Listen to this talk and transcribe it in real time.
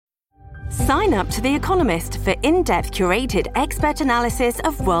Sign up to The Economist for in-depth curated expert analysis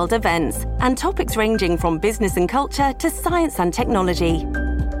of world events and topics ranging from business and culture to science and technology.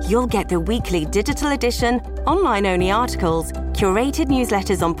 You'll get the weekly digital edition, online-only articles, curated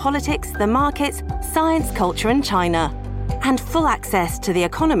newsletters on politics, the markets, science, culture, and China, and full access to The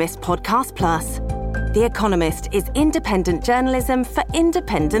Economist Podcast Plus. The Economist is independent journalism for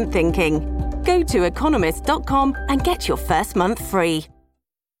independent thinking. Go to economist.com and get your first month free.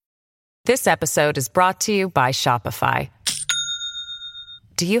 This episode is brought to you by Shopify.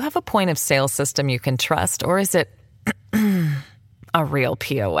 Do you have a point of sale system you can trust, or is it a real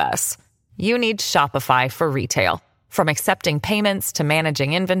POS? You need Shopify for retail. From accepting payments to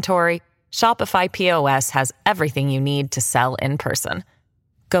managing inventory, Shopify POS has everything you need to sell in person.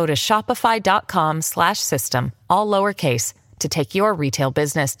 Go to shopify.com/system, all lowercase, to take your retail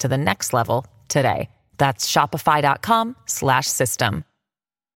business to the next level today. That's shopify.com/system.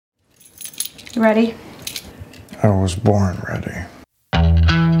 You ready? I was born ready.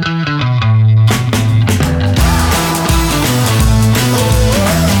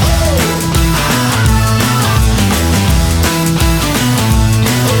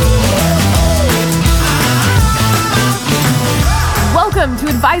 Welcome to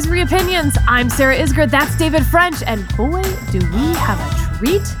Advisory Opinions. I'm Sarah Isger, that's David French, and boy, do we have a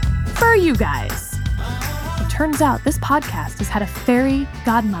treat for you guys. It turns out this podcast has had a fairy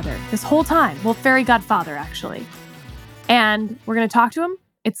godmother this whole time. Well, fairy godfather, actually. And we're going to talk to him.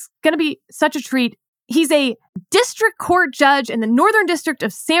 It's going to be such a treat. He's a district court judge in the Northern District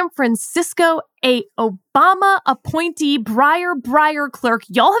of San Francisco, a Obama appointee, Breyer clerk.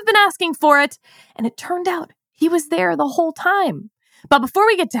 Y'all have been asking for it, and it turned out he was there the whole time. But before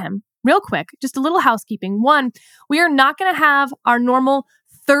we get to him, real quick, just a little housekeeping. One, we are not going to have our normal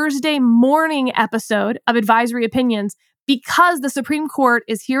Thursday morning episode of Advisory Opinions because the Supreme Court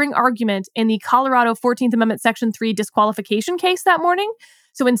is hearing argument in the Colorado 14th Amendment Section 3 disqualification case that morning.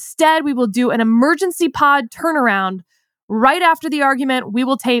 So instead, we will do an emergency pod turnaround right after the argument. We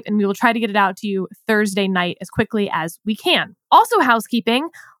will tape and we will try to get it out to you Thursday night as quickly as we can. Also,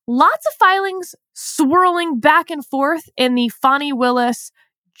 housekeeping, lots of filings swirling back and forth in the Fani Willis,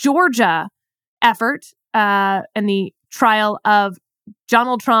 Georgia effort and the trial of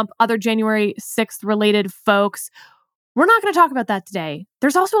Donald Trump, other January 6th related folks. We're not going to talk about that today.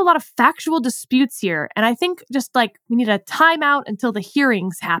 There's also a lot of factual disputes here. And I think just like we need a timeout until the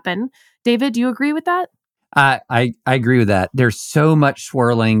hearings happen. David, do you agree with that? I agree with that. There's so much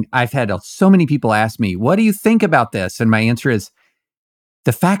swirling. I've had so many people ask me, what do you think about this? And my answer is,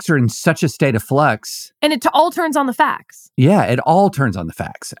 the facts are in such a state of flux. And it all turns on the facts. Yeah, it all turns on the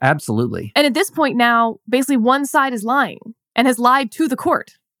facts. Absolutely. And at this point now, basically one side is lying and has lied to the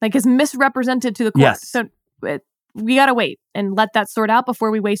court, like has misrepresented to the court. Yes. So we got to wait and let that sort out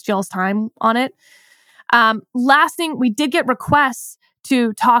before we waste y'all's time on it. Last thing, we did get requests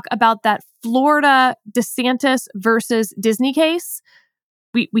to talk about that Florida DeSantis versus Disney case.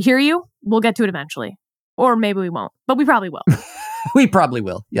 We hear you. We'll get to it eventually. Or maybe we won't, but we probably will. We probably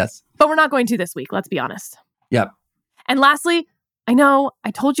will, yes. But we're not going to this week, let's be honest. Yep. And lastly, I know I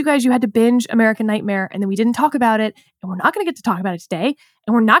told you guys you had to binge American Nightmare, and then we didn't talk about it, and we're not going to get to talk about it today,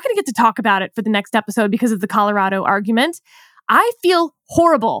 and we're not going to get to talk about it for the next episode because of the Colorado argument. I feel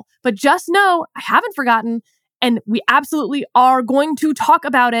horrible, but just know I haven't forgotten, and we absolutely are going to talk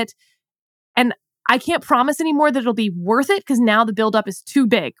about it. And I can't promise anymore that it'll be worth it because now the buildup is too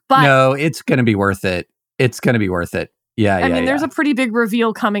big. But no, it's going to be worth it. It's going to be worth it. Yeah, I mean, there's a pretty big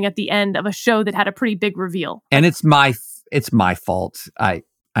reveal coming at the end of a show that had a pretty big reveal. And it's my fault.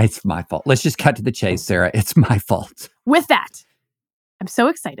 It's my fault. Let's just cut to the chase, Sarah. It's my fault. With that, I'm so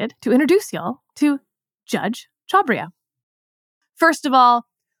excited to introduce y'all to Judge Chabria. First of all,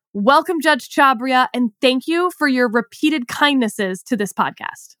 welcome, Judge Chabria, and thank you for your repeated kindnesses to this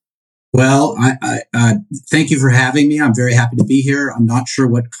podcast. Well, I thank you for having me. I'm very happy to be here. I'm not sure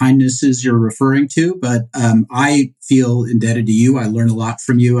what kindnesses you're referring to, but I feel indebted to you. I learn a lot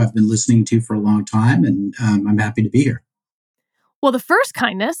from you. I've been listening to you for a long time, and I'm happy to be here. Well, the first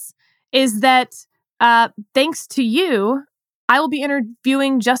kindness is that thanks to you, I will be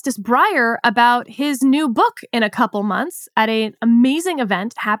interviewing Justice Breyer about his new book in a couple months at an amazing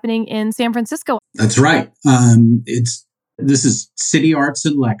event happening in San Francisco. That's right. This is City Arts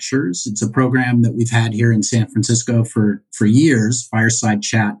and Lectures. It's a program that we've had here in San Francisco for years, fireside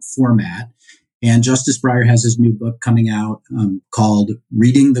chat format. And Justice Breyer has his new book coming out called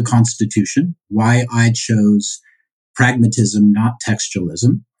Reading the Constitution, Why I Chose Pragmatism, Not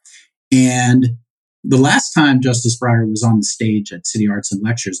Textualism. And the last time Justice Breyer was on the stage at City Arts and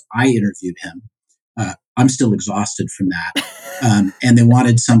Lectures, I interviewed him. I'm still exhausted from that. And they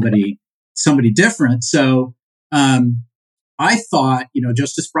wanted somebody somebody different. So I thought,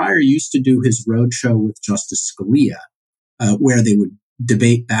 Justice Breyer used to do his roadshow with Justice Scalia, where they would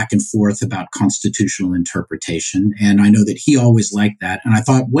debate back and forth about constitutional interpretation. And I know that he always liked that. And I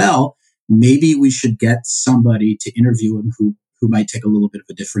thought, well, maybe we should get somebody to interview him who might take a little bit of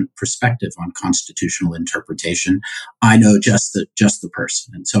a different perspective on constitutional interpretation. I know just the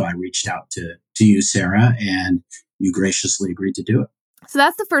person. And so I reached out to you, Sarah, and you graciously agreed to do it. So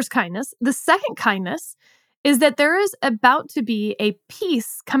that's the first kindness. The second kindness is that there is about to be a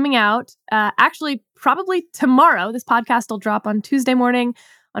piece coming out, actually probably tomorrow. This podcast will drop on Tuesday morning.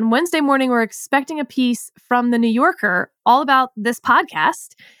 On Wednesday morning, we're expecting a piece from The New Yorker all about this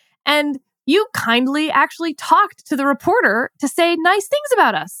podcast. And you kindly actually talked to the reporter to say nice things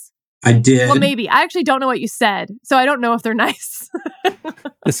about us. I did. Well, maybe. I actually don't know what you said, so I don't know if they're nice.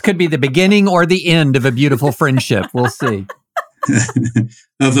 This could be the beginning or the end of a beautiful friendship. We'll see.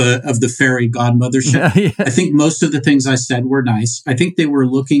 of the fairy godmothership. Yeah. I think most of the things I said were nice. I think they were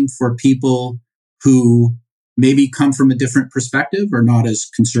looking for people who maybe come from a different perspective or not as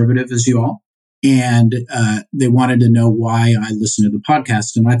conservative as you all. And they wanted to know why I listened to the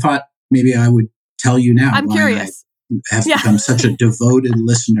podcast. And I thought maybe I would tell you now. I'm curious. I have become such a devoted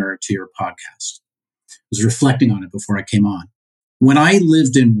listener to your podcast. I was reflecting on it before I came on. When I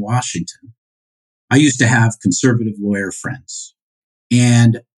lived in Washington, I used to have conservative lawyer friends,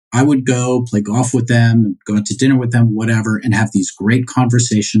 and I would go play golf with them and go out to dinner with them, whatever, and have these great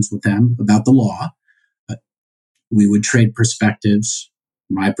conversations with them about the law. We would trade perspectives.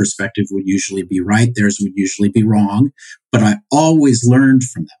 My perspective would usually be right. Theirs would usually be wrong, but I always learned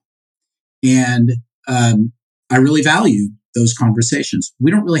from them. And I really valued those conversations.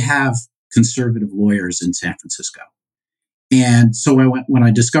 We don't really have conservative lawyers in San Francisco. And so when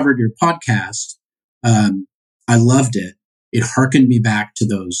I discovered your podcast, I loved it. It hearkened me back to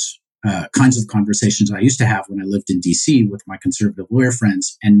those kinds of conversations I used to have when I lived in DC with my conservative lawyer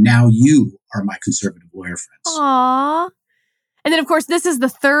friends. And now you are my conservative lawyer friends. Aww. And then, of course, this is the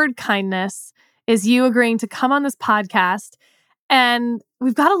third kindness, is you agreeing to come on this podcast. And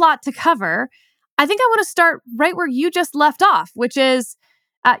we've got a lot to cover. I think I want to start right where you just left off, which is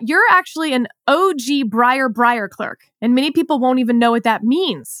you're actually an OG Breyer clerk. And many people won't even know what that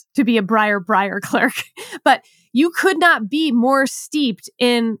means to be a Breyer clerk. But you could not be more steeped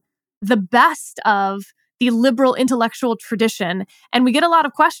in the best of the liberal intellectual tradition. And we get a lot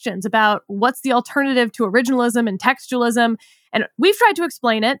of questions about what's the alternative to originalism and textualism. And we've tried to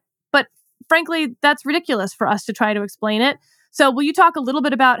explain it, but frankly, that's ridiculous for us to try to explain it. So will you talk a little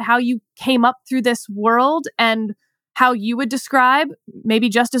bit about how you came up through this world and how you would describe maybe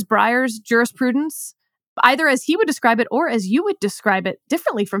Justice Breyer's jurisprudence, either as he would describe it or as you would describe it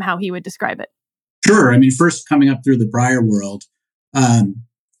differently from how he would describe it? Sure. I mean, first coming up through the Breyer world,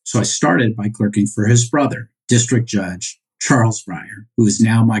 so I started by clerking for his brother, District Judge Charles Breyer, who is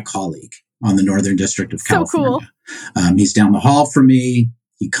now my colleague on the Northern District of California. So cool. He's down the hall from me.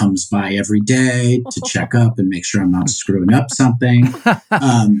 He comes by every day to check up and make sure I'm not screwing up something.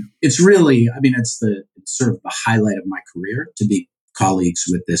 It's really, I mean, it's sort of the highlight of my career to be colleagues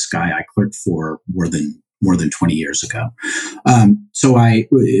with this guy I clerked for more than 20 years ago. So I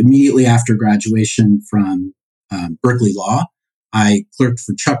immediately after graduation from Berkeley Law, I clerked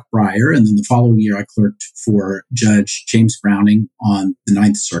for Chuck Breyer, and then the following year I clerked for Judge James Browning on the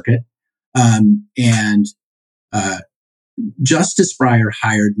Ninth Circuit. Justice Breyer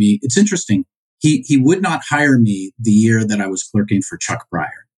hired me. It's interesting. He would not hire me the year that I was clerking for Chuck Breyer.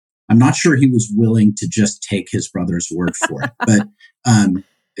 I'm not sure he was willing to just take his brother's word for it. But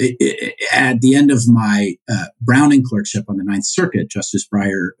at the end of my Browning clerkship on the Ninth Circuit, Justice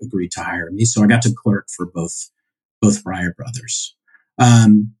Breyer agreed to hire me. So I got to clerk for both Breyer brothers.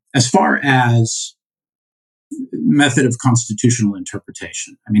 As far as method of constitutional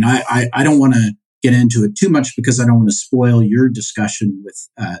interpretation, I mean, I don't want to get into it too much because I don't want to spoil your discussion with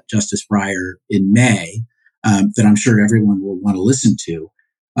Justice Breyer in May that I'm sure everyone will want to listen to.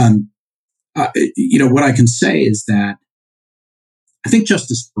 What I can say is that I think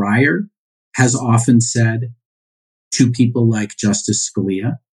Justice Breyer has often said to people like Justice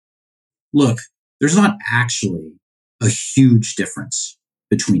Scalia, look, there's not actually a huge difference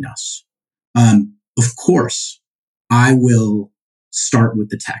between us. Of course, I will start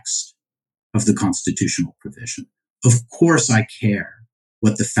with the text of the constitutional provision. Of course, I care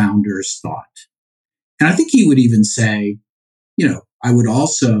what the founders thought. And I think he would even say, I would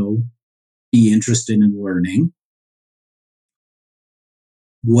also be interested in learning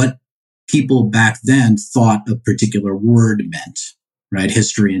what people back then thought a particular word meant, right?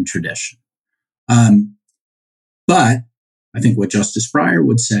 History and tradition. But I think what Justice Breyer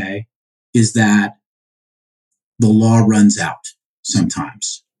would say is that the law runs out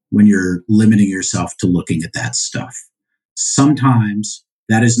sometimes when you're limiting yourself to looking at that stuff. Sometimes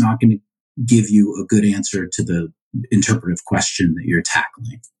that is not going to give you a good answer to the interpretive question that you're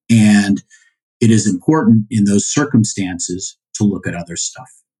tackling. And it is important in those circumstances to look at other stuff.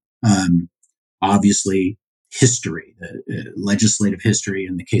 Obviously, history, legislative history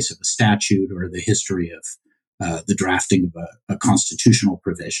in the case of a statute, or the history of the drafting of a constitutional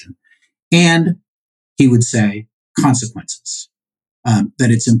provision. And he would say consequences,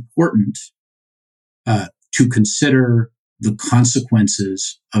 that it's important to consider the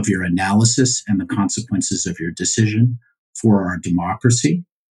consequences of your analysis and the consequences of your decision for our democracy,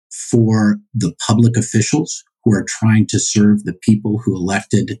 for the public officials who are trying to serve the people who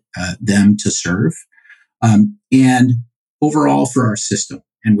elected them to serve, and overall for our system.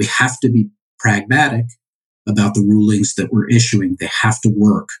 And we have to be pragmatic about the rulings that we're issuing. They have to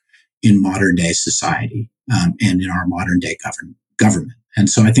work in modern day society and in our modern day government. And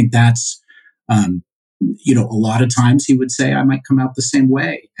so I think that's, a lot of times he would say I might come out the same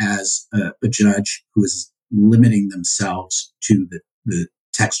way as a judge who is limiting themselves to the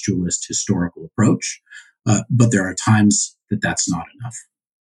textualist historical approach. But there are times that that's not enough.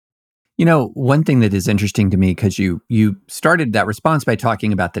 One thing that is interesting to me, because you started that response by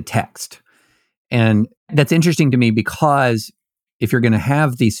talking about the text. And that's interesting to me because if you're going to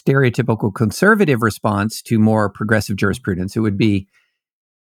have the stereotypical conservative response to more progressive jurisprudence, it would be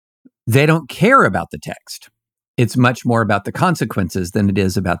they don't care about the text. It's much more about the consequences than it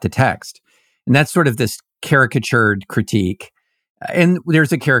is about the text. And that's sort of this caricatured critique. And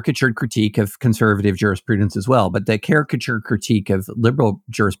there's a caricatured critique of conservative jurisprudence as well. But the caricatured critique of liberal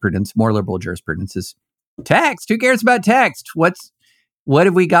jurisprudence, more liberal jurisprudence, is text. Who cares about text? What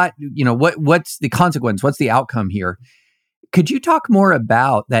have we got? What's the consequence? What's the outcome here? Could you talk more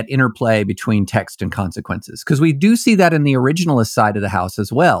about that interplay between text and consequences? Because we do see that in the originalist side of the house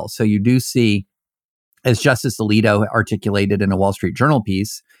as well. So you do see, as Justice Alito articulated in a Wall Street Journal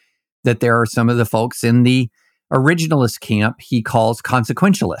piece, that there are some of the folks in the originalist camp he calls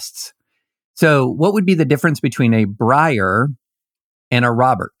consequentialists. So what would be the difference between a Breyer and a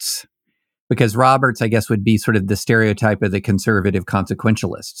Roberts? Because Roberts, I guess, would be sort of the stereotype of the conservative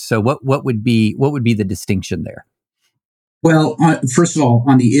consequentialist. So what would be the distinction there? Well, first of all,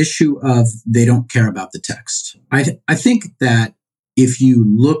 on the issue of they don't care about the text, I think that if you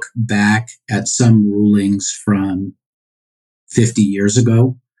look back at some rulings from 50 years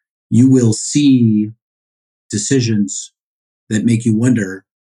ago, you will see decisions that make you wonder,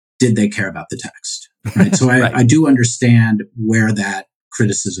 did they care about the text? Right? So Right. I do understand where that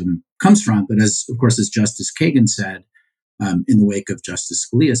criticism comes from. But as Justice Kagan said, in the wake of Justice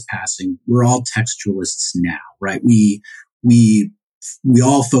Scalia's passing, we're all textualists now, right? We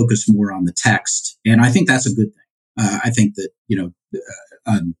all focus more on the text, and I think that's a good thing. I think that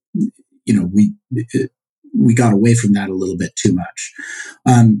we got away from that a little bit too much.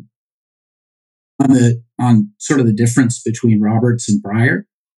 On sort of the difference between Roberts and Breyer,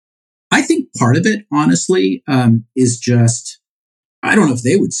 I think part of it, honestly, is just, I don't know if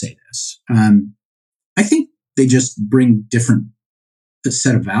they would say this. I think they just bring different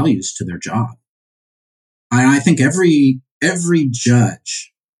set of values to their job. I think every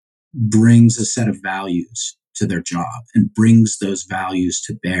judge brings a set of values to their job and brings those values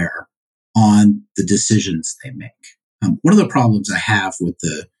to bear on the decisions they make. One of the problems I have with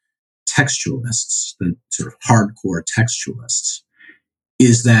the textualists, the sort of hardcore textualists,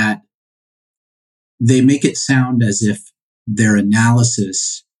 is that they make it sound as if their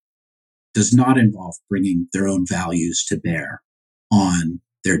analysis does not involve bringing their own values to bear on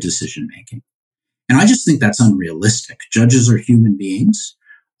their decision making. And I just think that's unrealistic. Judges are human beings.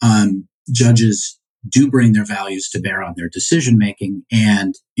 Judges do bring their values to bear on their decision making,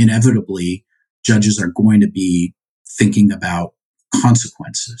 and inevitably, judges are going to be thinking about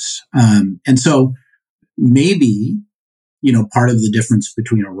consequences. And so maybe, part of the difference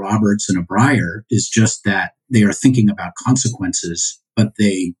between a Roberts and a Breyer is just that they are thinking about consequences, but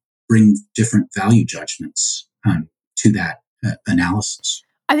they bring different value judgments to that analysis.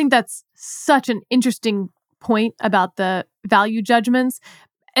 I think that's such an interesting point about the value judgments.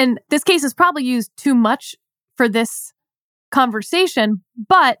 And this case is probably used too much for this conversation,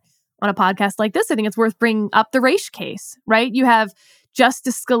 but on a podcast like this, I think it's worth bringing up the Raich case, right? You have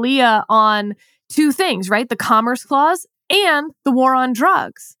Justice Scalia on two things, right? The Commerce Clause and the war on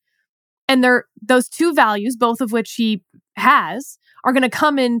drugs. And those two values, both of which he has, are going to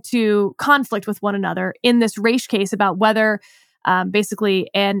come into conflict with one another in this Raich case about whether basically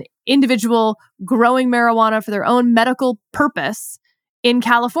an individual growing marijuana for their own medical purpose in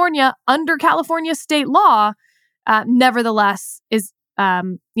California, under California state law, nevertheless is,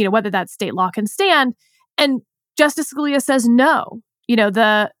 whether that state law can stand. And Justice Scalia says no.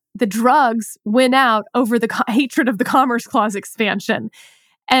 The drugs win out over the hatred of the Commerce Clause expansion.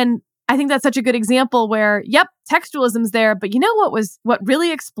 And I think that's such a good example where, yep, textualism's there, but you know what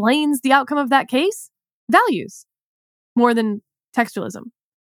really explains the outcome of that case? Values, more than textualism.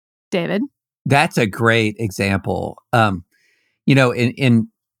 David? That's a great example. Whenever you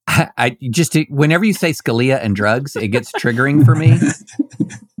say Scalia and drugs, it gets triggering for me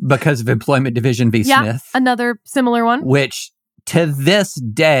because of Employment Division v. Smith. Another similar one. Which to this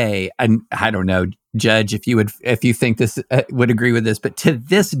day, and I don't know, Judge, if you think this would agree with this, but to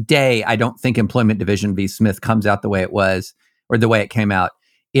this day, I don't think Employment Division v. Smith comes out the way it was, or the way it came out,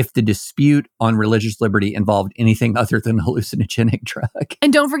 if the dispute on religious liberty involved anything other than a hallucinogenic drug.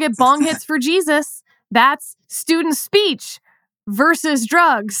 And don't forget bong hits for Jesus. That's student speech versus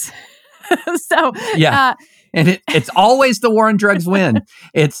drugs. And it's always the war on drugs win.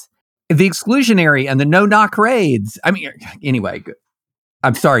 It's the exclusionary and the no-knock raids. I mean, anyway,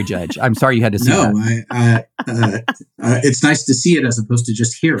 I'm sorry, Judge. I'm sorry you had to see that. No, it's nice to see it as opposed to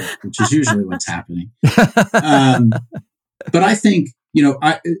just hear it, which is usually what's happening. But I think,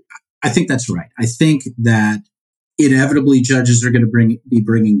 I think that's right. I think that inevitably judges are going to be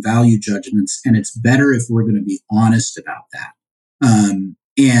bringing value judgments, and it's better if we're going to be honest about that.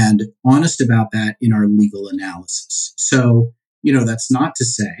 And honest about that in our legal analysis. So, that's not to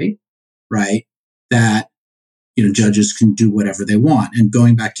say, right, that, judges can do whatever they want. And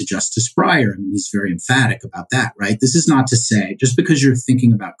going back to Justice Breyer, he's very emphatic about that, right? This is not to say, just because you're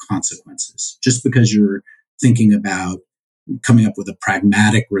thinking about consequences, just because you're thinking about coming up with a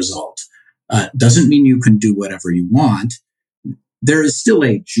pragmatic result, doesn't mean you can do whatever you want. There is still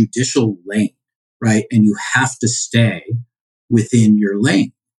a judicial lane, right? And you have to stay within your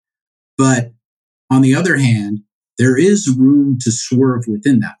lane. But on the other hand, there is room to swerve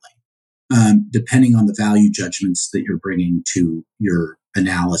within that lane, depending on the value judgments that you're bringing to your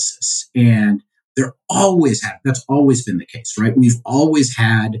analysis. And that's always been the case, right? We've always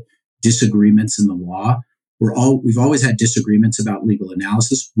had disagreements in the law. We've always had disagreements about legal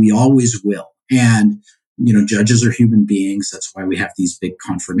analysis. We always will. And, judges are human beings. That's why we have these big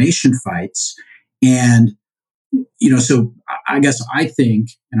confirmation fights. And, so I guess I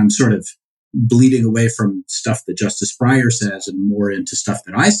think, and I'm sort of bleeding away from stuff that Justice Breyer says and more into stuff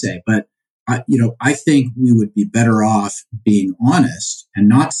that I say, but I think we would be better off being honest and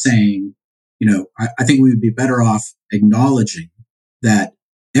not saying, I think we would be better off acknowledging that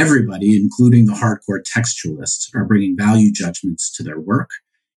everybody, including the hardcore textualists, are bringing value judgments to their work.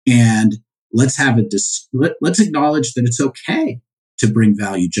 And let's acknowledge that it's okay to bring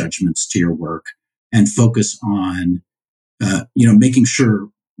value judgments to your work and focus on, making sure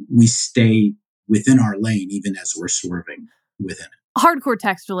we stay within our lane, even as we're swerving within it. Hardcore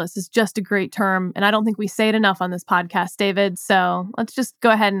textualist is just a great term, and I don't think we say it enough on this podcast, David. So let's just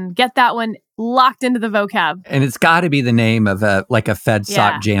go ahead and get that one locked into the vocab. And it's got to be the name of a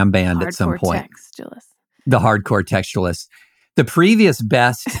FedSoc jam band at some point. Textualist. The hardcore textualist. The previous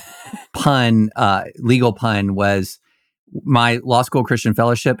best legal pun was my law school Christian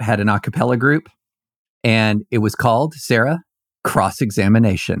fellowship had an a cappella group, and it was called, Sarah,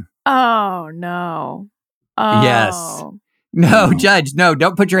 Cross-Examination. Oh, no. Oh. Yes. No, Judge, no,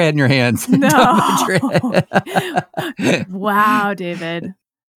 don't put your head in your hands. No. Wow, David.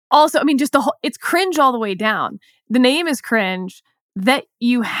 Also, just it's cringe all the way down. The name is cringe. That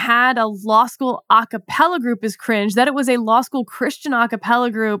you had a law school a cappella group is cringe. That it was a law school Christian a cappella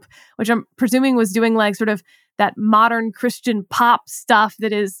group, which I'm presuming was doing like sort of that modern Christian pop stuff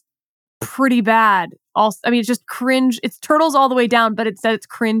that is pretty bad. Also, it's just cringe. It's turtles all the way down, but it's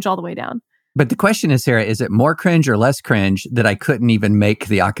cringe all the way down. But the question is, Sarah, is it more cringe or less cringe that I couldn't even make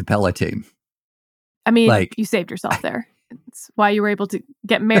the a cappella team? You saved yourself there. It's why you were able to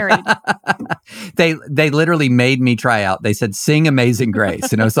get married. They literally made me try out. They said, sing Amazing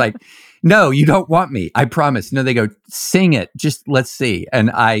Grace. And I was like, no, you don't want me. I promise. No, they go, sing it. Just let's see.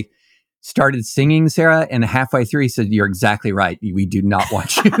 And I started singing, Sarah, and halfway through he said, you're exactly right. We do not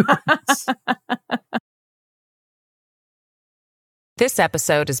want you. This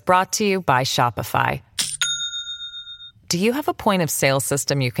episode is brought to you by Shopify. Do you have a point of sale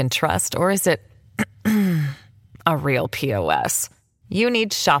system you can trust, or is it a real POS? You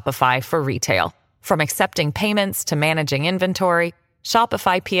need Shopify for retail. From accepting payments to managing inventory,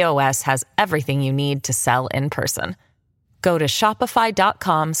 Shopify POS has everything you need to sell in person. Go to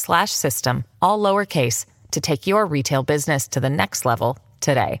shopify.com/system, all lowercase, to take your retail business to the next level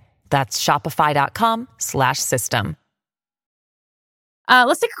today. That's shopify.com/system.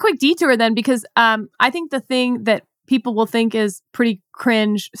 Let's take a quick detour then, because I think the thing that people will think is pretty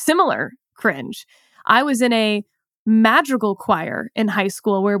cringe, similar cringe. I was in a madrigal choir in high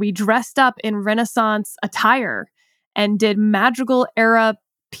school where we dressed up in Renaissance attire and did madrigal era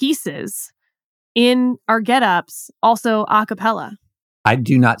pieces in our get-ups, also a cappella. I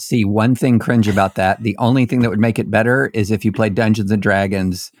do not see one thing cringe about that. The only thing that would make it better is if you played Dungeons and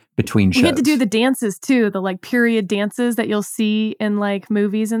Dragons between shows. We had to do the dances too, the like period dances that you'll see in like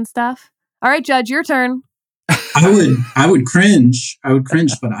movies and stuff. All right, Judge, your turn. I would cringe.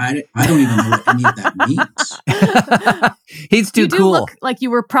 But I don't even know what any of that means. He's too you do cool. Look like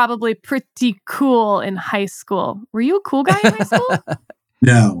you were probably pretty cool in high school. Were you a cool guy in high school?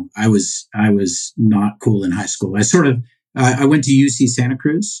 No, I was not cool in high school. I went to UC Santa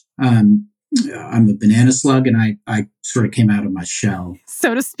Cruz. I'm a banana slug, and I sort of came out of my shell,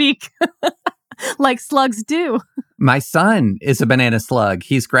 so to speak, like slugs do. My son is a banana slug.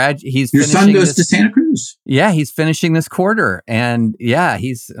 Your son goes to Santa Cruz. Yeah, he's finishing this quarter, and yeah,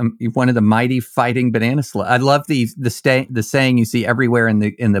 he's one of the mighty fighting banana slugs. I love the saying you see everywhere in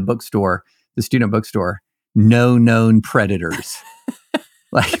the bookstore, the student bookstore: "No known predators."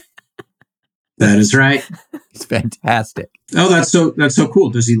 Like that is right. It's fantastic. Oh, that's so cool.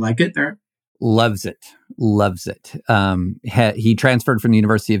 Does he like it there? Loves it. He transferred from the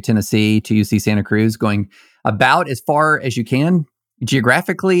University of Tennessee to UC Santa Cruz, going about as far as you can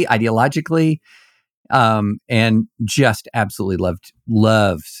geographically, ideologically, and just absolutely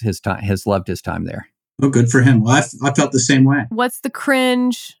loves his time. Has loved his time there. Oh, good for him. Well, I felt the same way. What's the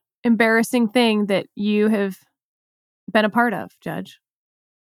cringe, embarrassing thing that you have been a part of, Judge?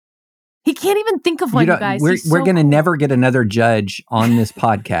 He can't even think of one, you guys. We're going to never get another judge on this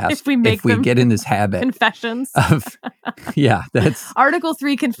podcast if we get in this habit. Confessions. Yeah, that's... Article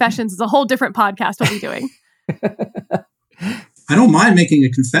 3 confessions is a whole different podcast we'll be doing. I don't mind making a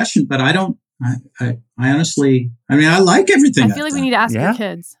confession, but I don't... I honestly... I mean, I like everything. I feel like we need to ask your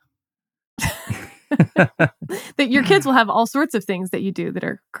kids. That your kids will have all sorts of things that you do that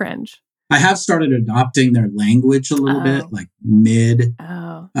are cringe. I have started adopting their language a little bit, like mid.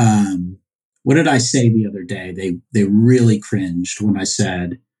 Oh. What did I say the other day? They really cringed when I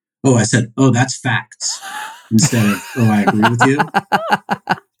said, "Oh, that's facts," instead of, "Oh, I agree with you."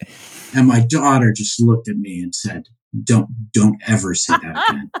 And my daughter just looked at me and said, "Don't ever say that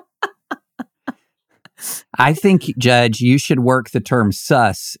again." I think, Judge, you should work the term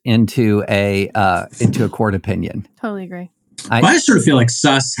 "sus" into a court opinion. Totally agree. I sort of feel like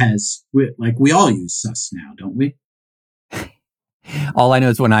sus we all use sus now, don't we? All I know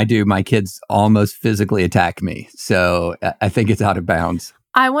is when I do, my kids almost physically attack me. So I think it's out of bounds.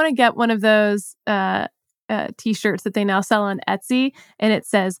 I want to get one of those T-shirts that they now sell on Etsy. And it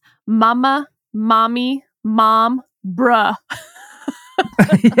says, "Mama, Mommy, Mom, Bruh."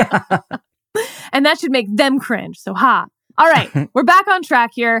 Yeah. And that should make them cringe. So, All right, we're back on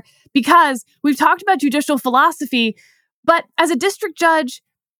track here because we've talked about judicial philosophy. But as a district judge,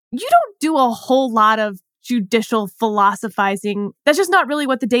 you don't do a whole lot of judicial philosophizing. That's just not really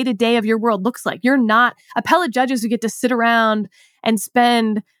what the day-to-day of your world looks like. You're not appellate judges who get to sit around and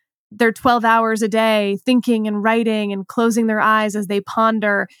spend their 12 hours a day thinking and writing and closing their eyes as they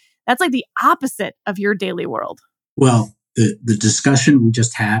ponder. That's like the opposite of your daily world. Well, the discussion we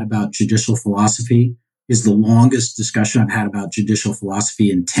just had about judicial philosophy is the longest discussion I've had about judicial philosophy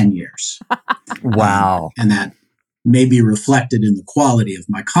in 10 years. Wow. And that may be reflected in the quality of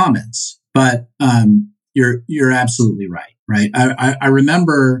my comments, but you're absolutely right. I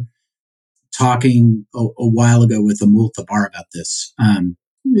remember talking a while ago with Amul Tabar about this.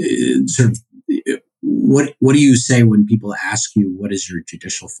 Sort of, what do you say when people ask you what is your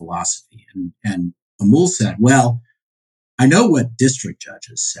judicial philosophy? And Amul said, "Well, I know what district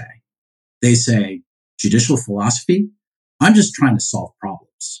judges say. They say judicial philosophy. I'm just trying to solve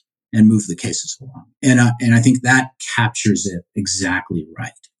problems and move the cases along." And I think that captures it exactly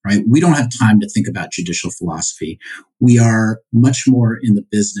right? We don't have time to think about judicial philosophy. We are much more in the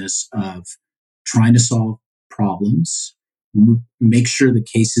business of trying to solve problems, make sure the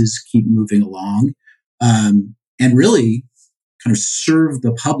cases keep moving along, and really kind of serve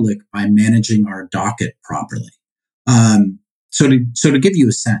the public by managing our docket properly. So to give you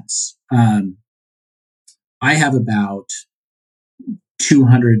a sense, I have about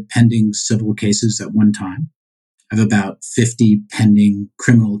 200 pending civil cases at one time. I have about 50 pending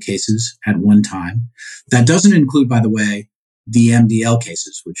criminal cases at one time. That doesn't include, by the way, the MDL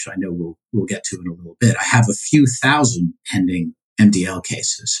cases, which I know we'll get to in a little bit. I have a few thousand pending MDL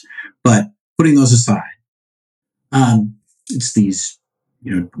cases, but putting those aside, it's these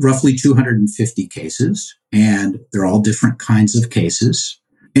roughly 250 cases, and they're all different kinds of cases.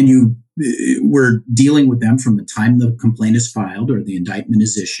 And we're dealing with them from the time the complaint is filed or the indictment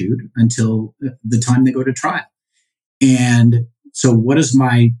is issued until the time they go to trial. And so what does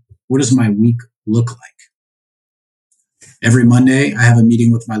my week look like? Every Monday, I have a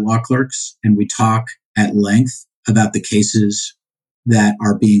meeting with my law clerks, and we talk at length about the cases that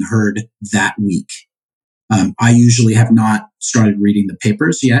are being heard that week. I usually have not started reading the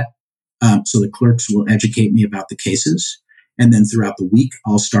papers yet, so the clerks will educate me about the cases. And then throughout the week,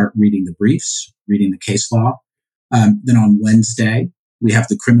 I'll start reading the briefs, reading the case law. Then on Wednesday, we have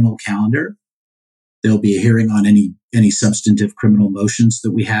the criminal calendar. There'll be a hearing on any substantive criminal motions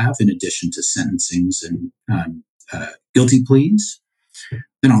that we have, in addition to sentencings and guilty pleas.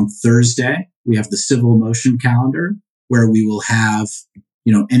 Then on Thursday, we have the civil motion calendar, where we will have,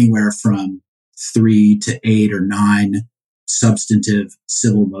 anywhere from 3 to 8 or 9 substantive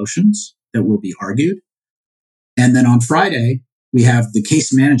civil motions that will be argued. And then on Friday, we have the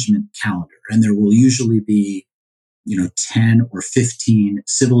case management calendar, and there will usually be 10 or 15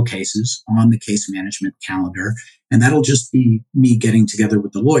 civil cases on the case management calendar. And that'll just be me getting together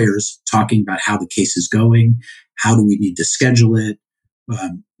with the lawyers, talking about how the case is going. How do we need to schedule it?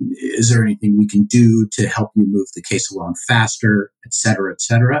 Is there anything we can do to help you move the case along faster, et cetera, et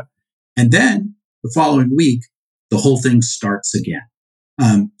cetera? And then the following week, the whole thing starts again.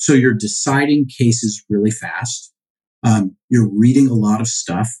 So you're deciding cases really fast. You're reading a lot of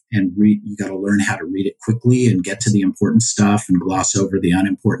stuff, and you got to learn how to read it quickly and get to the important stuff and gloss over the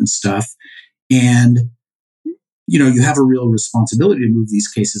unimportant stuff. And, you have a real responsibility to move these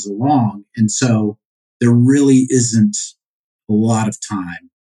cases along. And so there really isn't a lot of time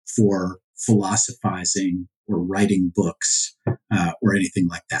for philosophizing or writing books or anything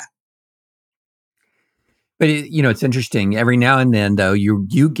like that. But it's interesting. Every now and then, though,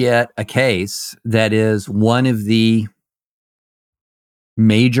 you get a case that is one of the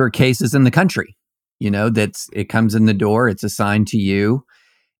major cases in the country. It comes in the door. It's assigned to you,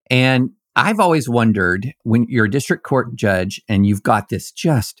 and I've always wondered, when you're a district court judge and you've got this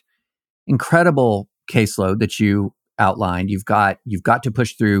just incredible caseload that you outlined, you've got to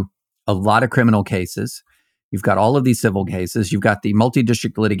push through a lot of criminal cases. You've got all of these civil cases. You've got the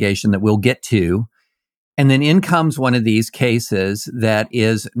multi-district litigation that we'll get to. And then in comes one of these cases that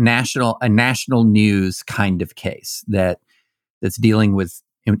is a national news kind of case that's dealing with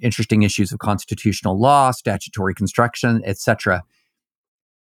interesting issues of constitutional law, statutory construction, etc.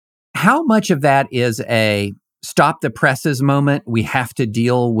 How much of that is a stop the presses moment? We have to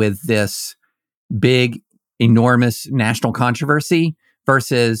deal with this big, enormous national controversy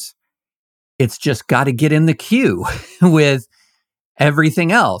versus it's just got to get in the queue with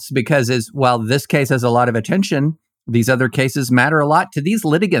everything else, because while this case has a lot of attention, these other cases matter a lot to these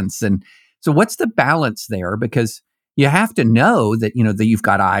litigants. And so what's the balance there? Because you have to know that, that you've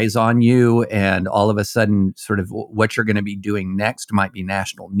got eyes on you, and all of a sudden sort of what you're going to be doing next might be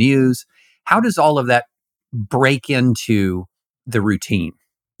national news. How does all of that break into the routine?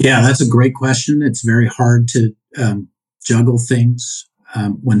 Yeah, that's a great question. It's very hard to juggle things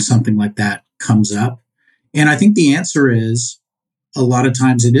when something like that comes up. And I think the answer is, a lot of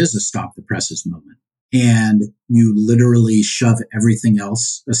times it is a stop the presses moment, and you literally shove everything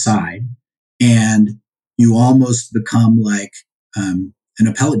else aside, and you almost become like an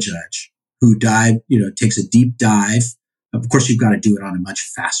appellate judge who takes a deep dive. Of course, you've got to do it on a much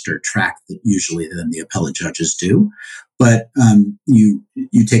faster track than the appellate judges do. But you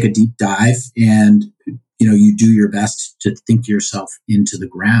take a deep dive, and you do your best to think yourself into the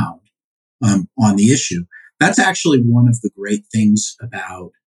ground on the issue. That's actually one of the great things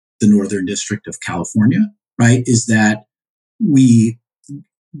about the Northern District of California, right? Is that we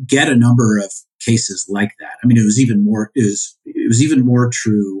get a number of cases like that. I mean, it was even more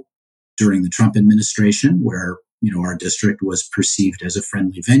true during the Trump administration, where our district was perceived as a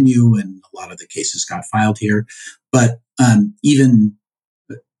friendly venue, and a lot of the cases got filed here. But even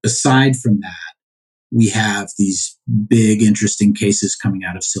aside from that, we have these big, interesting cases coming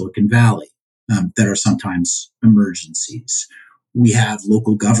out of Silicon Valley that are sometimes emergencies. We have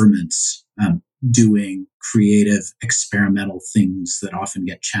local governments doing creative, experimental things that often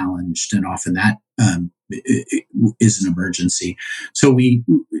get challenged, and often that is an emergency. So we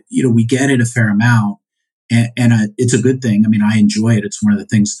get it a fair amount, and it's a good thing. I mean, I enjoy it. It's one of the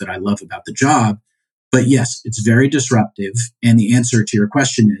things that I love about the job. But yes, it's very disruptive. And the answer to your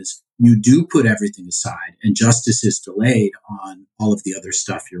question is, you do put everything aside, and justice is delayed on all of the other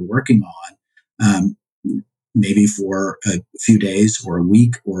stuff you're working on, maybe for a few days or a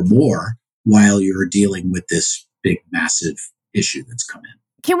week or more, while you're dealing with this big, massive issue that's come in.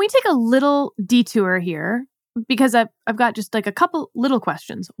 Can we take a little detour here? Because I've got just like a couple little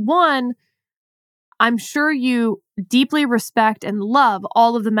questions. One, I'm sure you deeply respect and love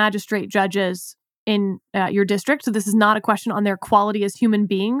all of the magistrate judges in your district. So this is not a question on their quality as human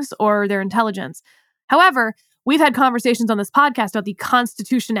beings or their intelligence. However, we've had conversations on this podcast about the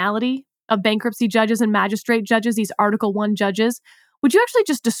constitutionality of bankruptcy judges and magistrate judges, these Article I judges. Would you actually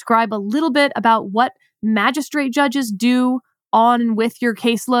just describe a little bit about what magistrate judges do on and with your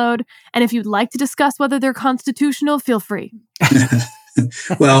caseload? And if you'd like to discuss whether they're constitutional, feel free.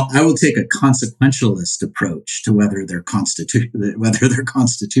 Well, I will take a consequentialist approach to whether they're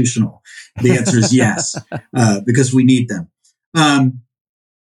constitutional. The answer is yes, because we need them.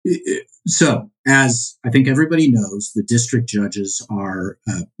 So, as I think everybody knows, the district judges are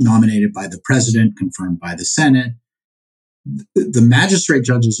nominated by the president, confirmed by the Senate. The magistrate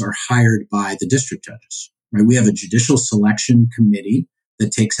judges are hired by the district judges. Right? We have a judicial selection committee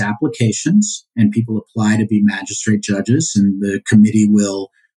that takes applications, and people apply to be magistrate judges, and the committee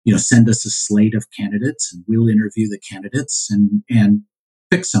will, send us a slate of candidates, and we'll interview the candidates and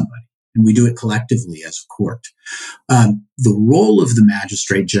pick somebody, and we do it collectively as a court. The role of the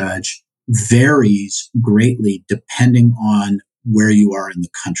magistrate judge varies greatly depending on where you are in the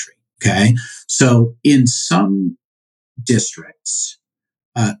country. Okay, so in some districts,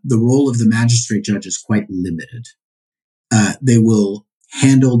 the role of the magistrate judge is quite limited. They will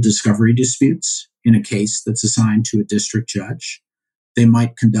handle discovery disputes in a case that's assigned to a district judge. They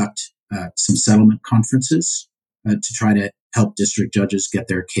might conduct some settlement conferences to try to help district judges get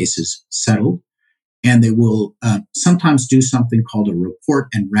their cases settled. And they will sometimes do something called a report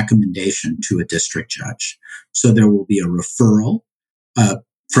and recommendation to a district judge. So there will be a referral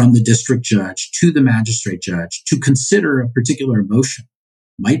from the district judge to the magistrate judge to consider a particular motion.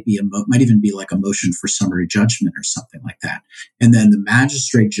 Might even be like a motion for summary judgment or something like that. And then the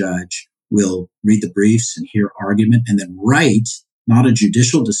magistrate judge will read the briefs and hear argument and then write not a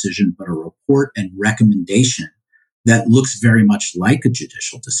judicial decision, but a report and recommendation that looks very much like a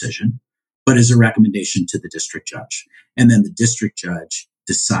judicial decision, but is a recommendation to the district judge. And then the district judge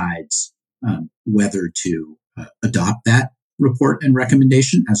decides whether to adopt that report and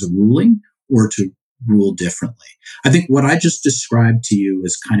recommendation as a ruling or to rule differently. I think what I just described to you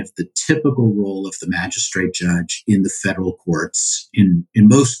is kind of the typical role of the magistrate judge in the federal courts in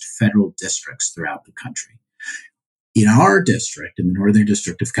most federal districts throughout the country. In our district, in the Northern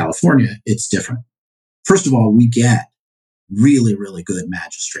District of California, it's different. First of all, we get really, really good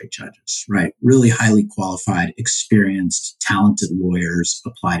magistrate judges, right? Really highly qualified, experienced, talented lawyers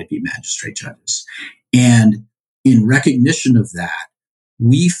apply to be magistrate judges. And in recognition of that,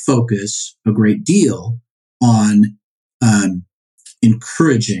 we focus a great deal on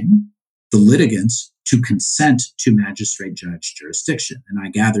encouraging the litigants to consent to magistrate judge jurisdiction. And I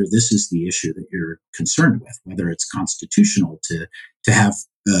gather this is the issue that you're concerned with, whether it's constitutional to have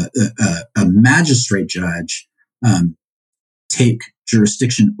a magistrate judge take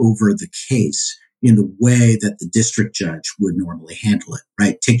jurisdiction over the case in the way that the district judge would normally handle it,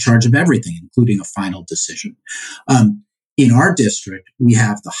 right? Take charge of everything, including a final decision. In our district, we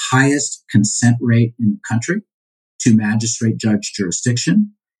have the highest consent rate in the country to magistrate judge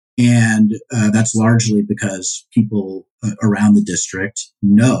jurisdiction. And that's largely because people around the district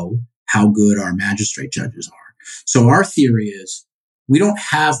know how good our magistrate judges are. So our theory is we don't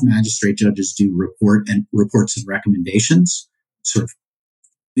have magistrate judges do reports and recommendations, sort of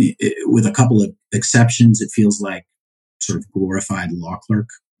with a couple of exceptions. It feels like sort of glorified law clerk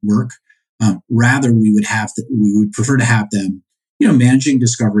work. Rather, we would prefer to have them, managing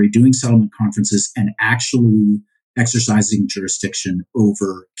discovery, doing settlement conferences, and actually exercising jurisdiction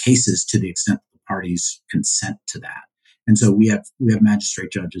over cases to the extent that the parties consent to that. And so we have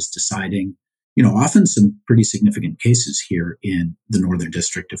magistrate judges deciding, often some pretty significant cases here in the Northern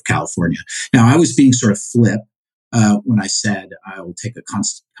District of California. Now, I was being sort of flip when I said I will take a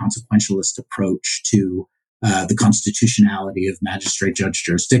consequentialist approach to the constitutionality of magistrate judge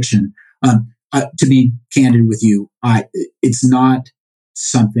jurisdiction. To be candid with you, it's not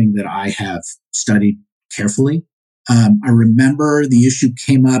something that I have studied carefully. I remember the issue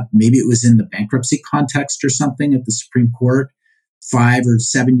came up, maybe it was in the bankruptcy context or something at the Supreme Court 5 or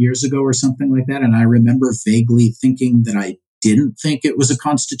 7 years ago or something like that. And I remember vaguely thinking that I didn't think it was a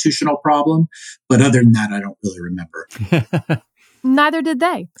constitutional problem. But other than that, I don't really remember. Neither did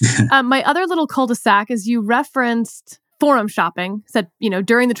they. My other little cul-de-sac is you referenced forum shopping. Said,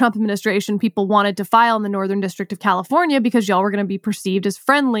 during the Trump administration, people wanted to file in the Northern District of California because y'all were going to be perceived as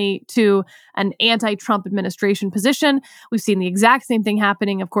friendly to an anti-Trump administration position. We've seen the exact same thing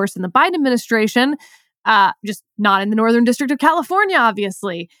happening, of course, in the Biden administration. just not in the Northern District of California,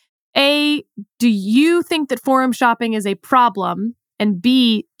 obviously. A, do you think that forum shopping is a problem? And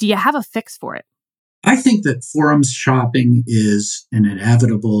B, do you have a fix for it? I think that forums shopping is an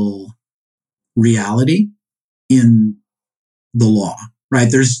inevitable reality in the law,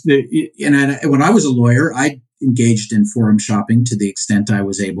 right? When I was a lawyer, I engaged in forum shopping to the extent I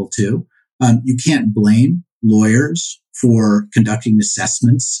was able to. You can't blame lawyers for conducting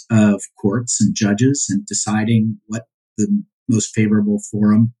assessments of courts and judges and deciding what the most favorable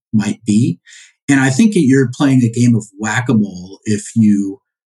forum might be. And I think you're playing a game of whack-a-mole if you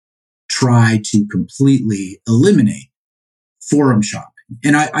try to completely eliminate forum shopping.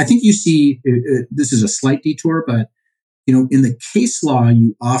 And I think you see, this is a slight detour, but in the case law,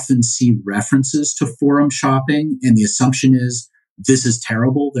 you often see references to forum shopping, and the assumption is this is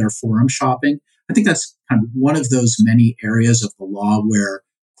terrible, they're forum shopping. I think that's kind of one of those many areas of the law where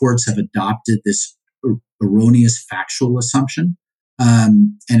courts have adopted this erroneous factual assumption,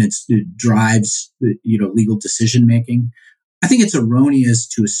 and it drives legal decision making. I think it's erroneous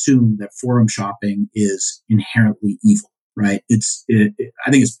to assume that forum shopping is inherently evil, right? I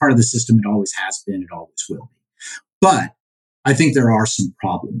think it's part of the system. It always has been. It always will be. But I think there are some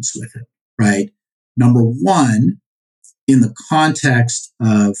problems with it, right? Number one, in the context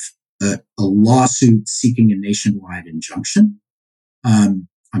of a lawsuit seeking a nationwide injunction,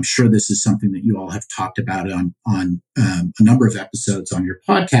 I'm sure this is something that you all have talked about on a number of episodes on your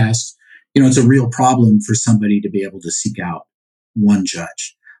podcast. It's a real problem for somebody to be able to seek out one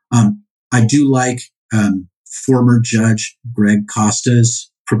judge. I do like former Judge Greg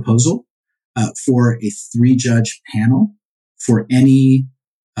Costa's proposal for a 3-judge panel for any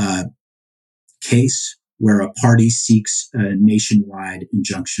case where a party seeks a nationwide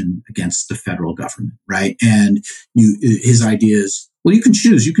injunction against the federal government, right? And his idea is, well, you can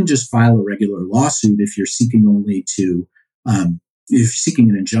choose. You can just file a regular lawsuit if you're seeking if you're seeking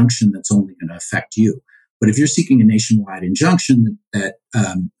an injunction that's only going to affect you. But if you're seeking a nationwide injunction that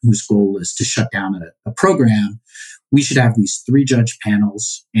whose goal is to shut down a program, we should have these 3-judge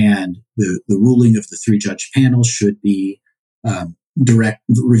panels, and the ruling of the 3-judge panel should be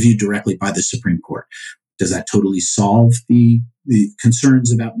reviewed directly by the Supreme Court. Does that totally solve the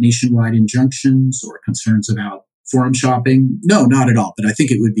concerns about nationwide injunctions or concerns about forum shopping? No, not at all. But I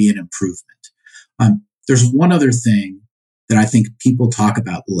think it would be an improvement. There's one other thing that I think people talk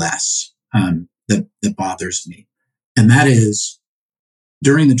about less that bothers me. And that is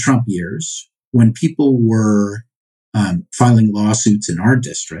during the Trump years, when people were filing lawsuits in our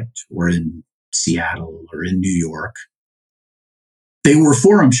district or in Seattle or in New York, they were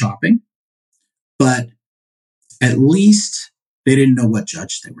forum shopping, but at least they didn't know what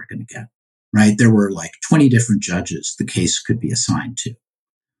judge they were going to get, right? There were like 20 different judges the case could be assigned to.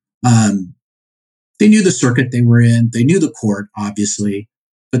 They knew the circuit they were in. They knew the court, obviously,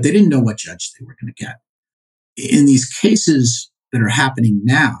 but they didn't know what judge they were going to get. In these cases that are happening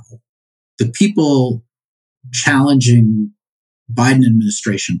now, the people challenging Biden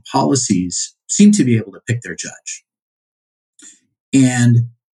administration policies seem to be able to pick their judge. And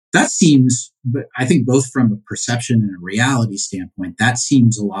that seems, but I think both from a perception and a reality standpoint, that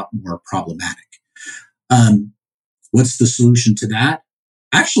seems a lot more problematic. What's the solution to that?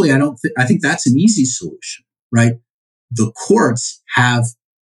 Actually, I think that's an easy solution, right? The courts have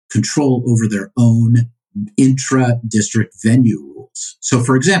control over their own intra-district venue rules. So,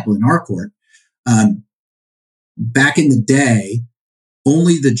 for example, in our court, back in the day,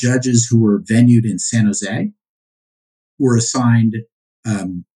 only the judges who were venued in San Jose were assigned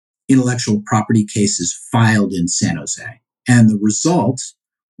intellectual property cases filed in San Jose. And the result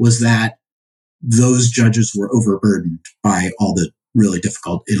was that those judges were overburdened by all the really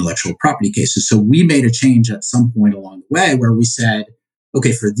difficult intellectual property cases. So we made a change at some point along the way where we said,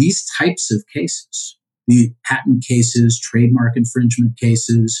 okay, for these types of cases, the patent cases, trademark infringement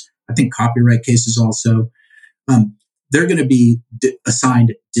cases, I think copyright cases also, they're going to be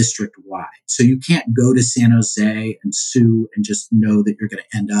assigned district-wide. So you can't go to San Jose and sue and just know that you're going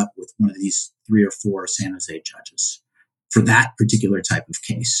to end up with one of these 3 or 4 San Jose judges for that particular type of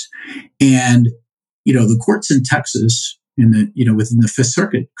case. And, the courts in Texas, within the Fifth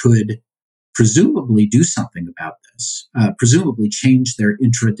Circuit could presumably do something about this, presumably change their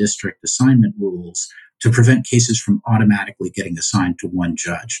intra-district assignment rules to prevent cases from automatically getting assigned to one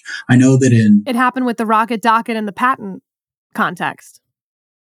judge. I know that it happened with the rocket docket in the patent context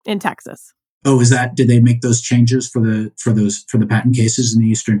in Texas. Oh, did they make those changes for the patent cases in the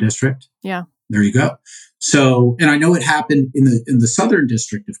Eastern District? Yeah. There you go. So, and I know it happened in the Southern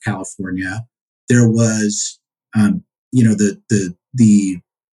District of California. There was, the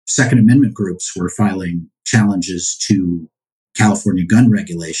Second Amendment groups were filing challenges to California gun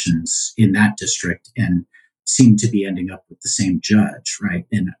regulations in that district and seemed to be ending up with the same judge, right?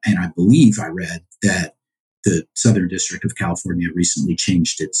 And I believe I read that the Southern District of California recently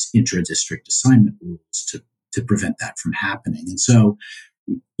changed its intra-district assignment rules to prevent that from happening. And so,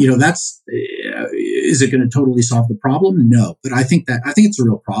 that's, is it going to totally solve the problem? No, but I think it's a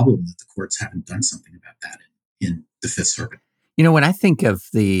real problem that the courts haven't done something about that in the Fifth Circuit. When I think of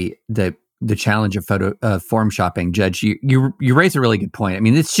the challenge of forum shopping, Judge, you raise a really good point. I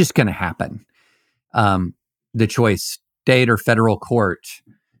mean, it's just going to happen. The choice, state or federal court,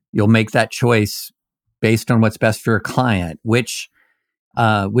 you'll make that choice based on what's best for your client. Which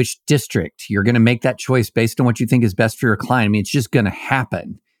district, you're going to make that choice based on what you think is best for your client. I mean, it's just going to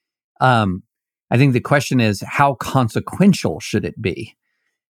happen. I think the question is, how consequential should it be?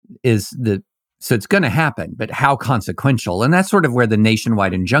 So it's going to happen, but how consequential? And that's sort of where the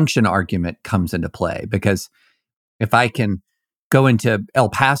nationwide injunction argument comes into play. Because if I can go into El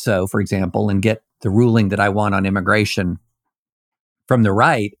Paso, for example, and get the ruling that I want on immigration from the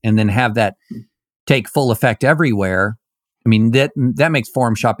right, and then have that take full effect everywhere, I mean, that makes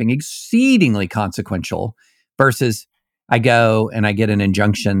forum shopping exceedingly consequential versus I go and I get an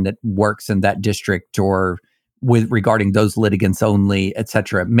injunction that works in that district or regarding those litigants only, et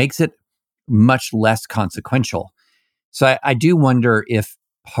cetera. It makes it much less consequential. So I do wonder if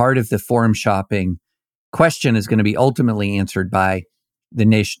part of the forum shopping question is going to be ultimately answered by the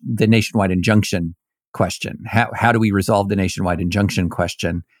nationwide injunction question. How do we resolve the nationwide injunction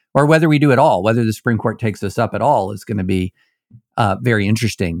question? Or whether we do it all, whether the Supreme Court takes this up at all is going to be very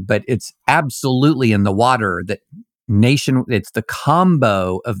interesting. But it's absolutely in the water that it's the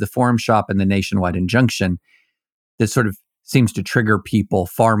combo of the forum shop and the nationwide injunction that sort of seems to trigger people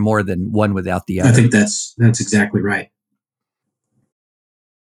far more than one without the other. I think that's exactly right.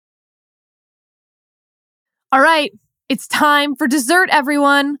 All right, it's time for dessert,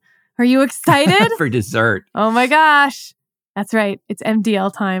 everyone. Are you excited? For dessert. Oh my gosh. That's right. It's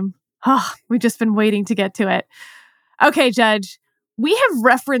MDL time. Oh, we've just been waiting to get to it. Okay, Judge, we have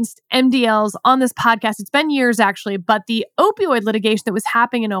referenced MDLs on this podcast. It's been years, actually, but the opioid litigation that was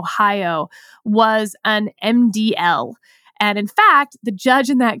happening in Ohio was an MDL. And in fact, the judge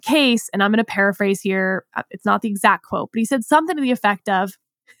in that case, and I'm going to paraphrase here, it's not the exact quote, but he said something to the effect of,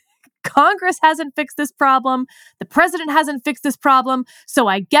 Congress hasn't fixed this problem, the president hasn't fixed this problem, so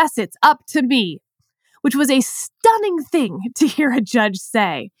I guess it's up to me, which was a stunning thing to hear a judge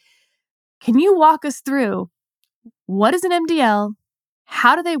say. Can you walk us through what is an MDL?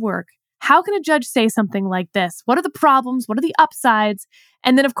 How do they work? How can a judge say something like this? What are the problems? What are the upsides?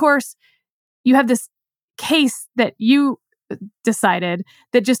 And then, of course, you have this case that you decided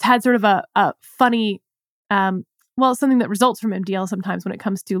that just had sort of a funny, something that results from MDL sometimes when it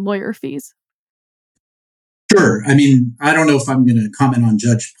comes to lawyer fees. Sure. I mean, I don't know if I'm going to comment on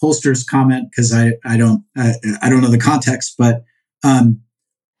Judge Polster's comment because I don't know the context, but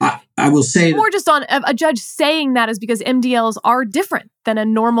I will say more just on a judge saying that is because MDLs are different than a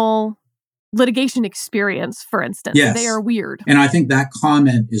normal litigation experience, for instance. Yes. They are weird. And I think that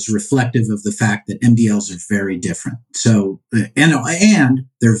comment is reflective of the fact that MDLs are very different. So, and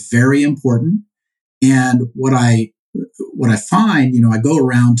they're very important. And what I find, I go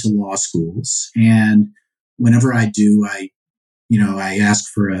around to law schools, and whenever I do, I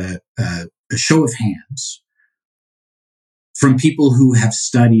ask for a show of hands from people who have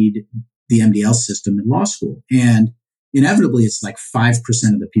studied the MDL system in law school. And inevitably, it's like 5%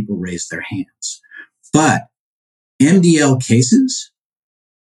 of the people raise their hands. But MDL cases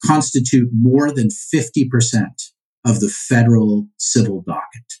constitute more than 50% of the federal civil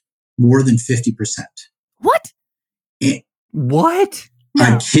docket. More than 50%. What? What? No.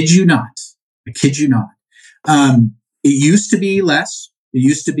 I kid you not. It used to be less. It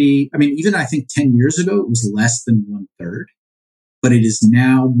used to be, even I think 10 years ago, it was less than 1/3. But it is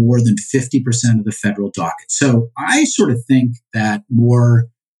now more than 50% of the federal docket. So I sort of think that more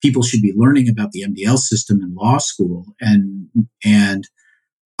people should be learning about the MDL system in law school. And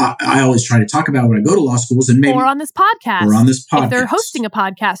I always try to talk about when I go to law schools, and maybe or on this podcast. If they're hosting a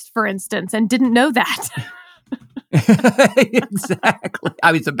podcast, for instance, and didn't know that. Exactly.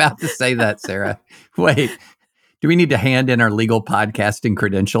 I was about to say that, Sarah. Wait. Do we need to hand in our legal podcasting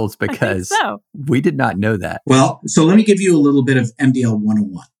credentials? Because we did not know that. Well, so let me give you a little bit of MDL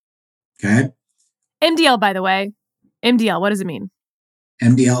 101. Okay. MDL, by the way. MDL, what does it mean?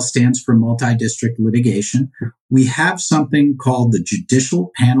 MDL stands for Multidistrict Litigation. We have something called the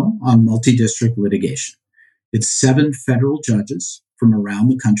Judicial Panel on Multidistrict Litigation. It's 7 federal judges from around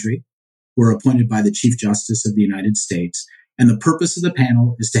the country who are appointed by the Chief Justice of the United States. And the purpose of the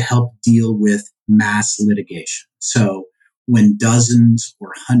panel is to help deal with mass litigation. So when dozens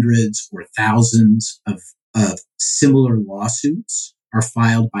or hundreds or thousands of similar lawsuits are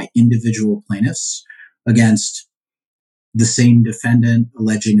filed by individual plaintiffs against the same defendant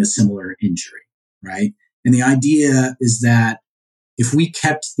alleging a similar injury, right? And the idea is that if we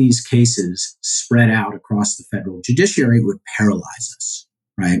kept these cases spread out across the federal judiciary, it would paralyze us,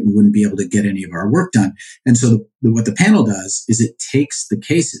 right? We wouldn't be able to get any of our work done. And so what the panel does is it takes the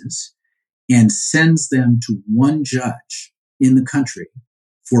cases and sends them to one judge in the country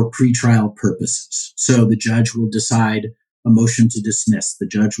for pretrial purposes. So the judge will decide a motion to dismiss. The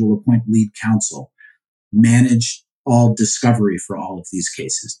judge will appoint lead counsel, manage all discovery for all of these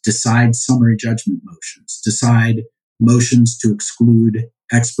cases, decide summary judgment motions, decide motions to exclude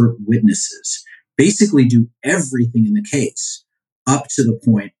expert witnesses, basically do everything in the case up to the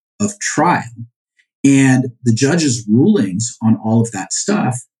point of trial. And the judge's rulings on all of that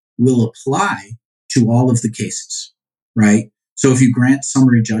stuff will apply to all of the cases, right? So if you grant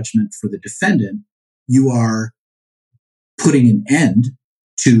summary judgment for the defendant, you are putting an end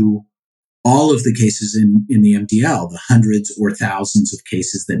to all of the cases in the MDL, the hundreds or thousands of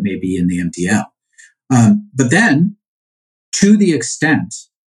cases that may be in the MDL. But then, to the extent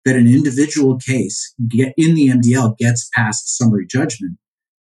that an individual case in the MDL gets past summary judgment,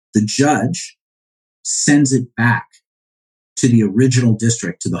 the judge sends it back to the original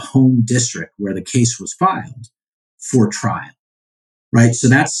district, to the home district where the case was filed for trial, right? So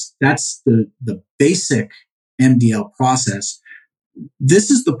that's the basic MDL process. This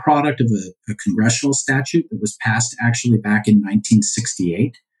is the product of a congressional statute that was passed actually back in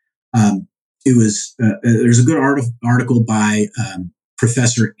 1968. There's a good article by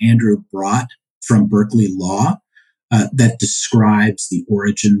Professor Andrew Brott from Berkeley Law that describes the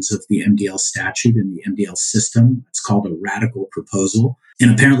origins of the MDL statute and the MDL system. It's called a radical proposal.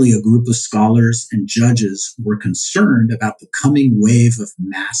 And apparently a group of scholars and judges were concerned about the coming wave of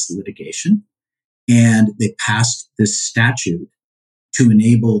mass litigation. And they passed this statute to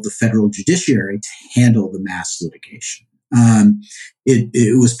enable the federal judiciary to handle the mass litigation.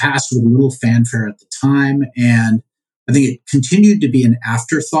 It was passed with a little fanfare at the time, and I think it continued to be an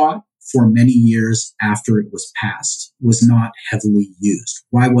afterthought for many years after it was passed. It was not heavily used.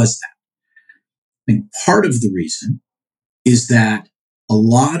 Why was that? I think part of the reason is that a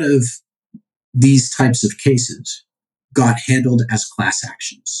lot of these types of cases got handled as class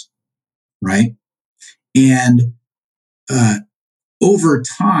actions, right? And over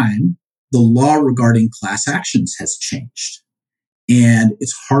time, the law regarding class actions has changed. And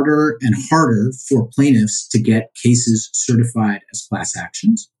it's harder and harder for plaintiffs to get cases certified as class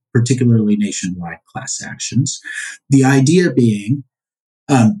actions, particularly nationwide class actions. The idea being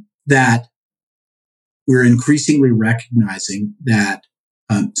that we're increasingly recognizing that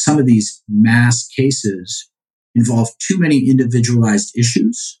some of these mass cases involve too many individualized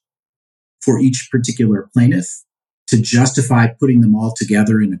issues for each particular plaintiff to justify putting them all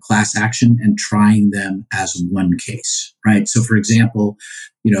together in a class action and trying them as one case, right? So for example,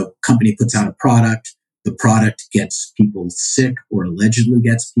 company puts out a product, the product gets people sick or allegedly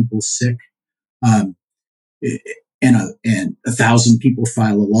gets people sick, and 1,000 people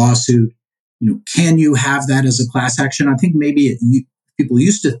file a lawsuit. Can you have that as a class action? I think maybe people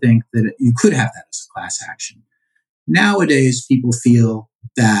used to think that you could have that as a class action. Nowadays, people feel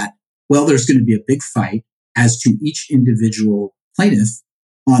that, well, there's going to be a big fight as to each individual plaintiff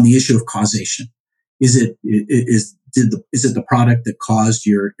on the issue of causation. Is it the product that caused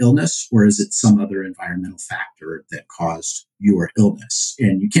your illness, or is it some other environmental factor that caused your illness?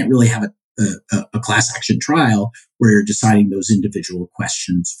 And you can't really have a class action trial where you're deciding those individual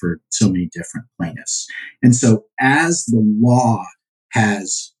questions for so many different plaintiffs. And so as the law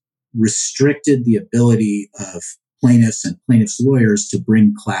has restricted the ability of plaintiffs and plaintiffs' lawyers to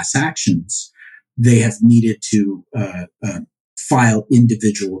bring class actions, they have needed to file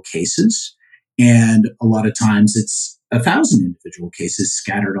individual cases. And a lot of times it's 1,000 individual cases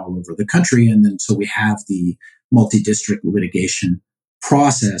scattered all over the country. And then so we have the multi-district litigation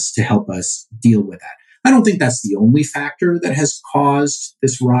process to help us deal with that. I don't think that's the only factor that has caused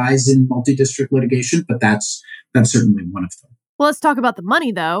this rise in multi-district litigation, but that's certainly one of them. Well, let's talk about the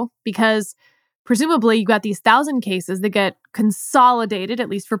money, though, because presumably you've got these 1,000 cases that get consolidated, at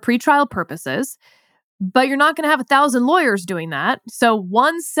least for pretrial purposes, but you're not going to have 1,000 lawyers doing that. So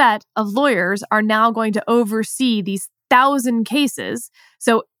one set of lawyers are now going to oversee these 1,000 cases.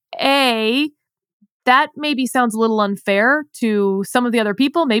 So that maybe sounds a little unfair to some of the other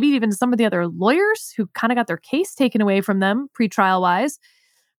people, maybe even to some of the other lawyers who kind of got their case taken away from them pretrial wise.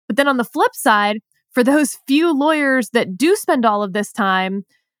 But then on the flip side, for those few lawyers that do spend all of this time,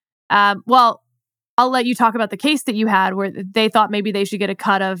 well, I'll let you talk about the case that you had where they thought maybe they should get a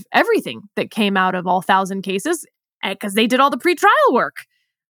cut of everything that came out of all 1,000 cases because they did all the pretrial work.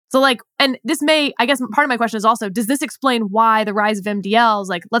 So and this may, I guess part of my question is also, does this explain why the rise of MDLs?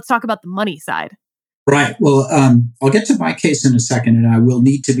 Let's talk about the money side. Right. Well, I'll get to my case in a second, and I will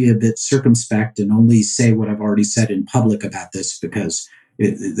need to be a bit circumspect and only say what I've already said in public about this because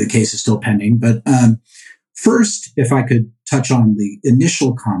the case is still pending. But first, if I could touch on the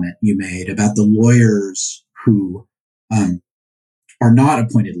initial comment you made about the lawyers who are not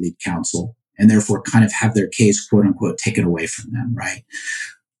appointed lead counsel and therefore kind of have their case, quote unquote, taken away from them, right?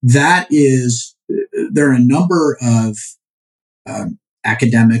 There are a number of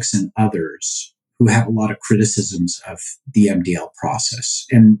academics and others who have a lot of criticisms of the MDL process.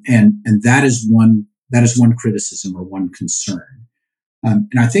 And that is one criticism or one concern.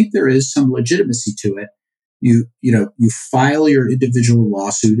 And I think there is some legitimacy to it. You file your individual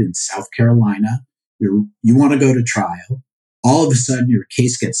lawsuit in South Carolina. You want to go to trial. All of a sudden, your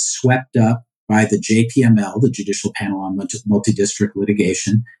case gets swept up by the JPML, the Judicial Panel on Multidistrict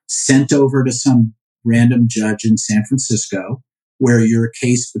Litigation, sent over to some random judge in San Francisco, where your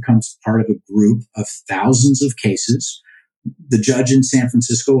case becomes part of a group of thousands of cases. The judge in San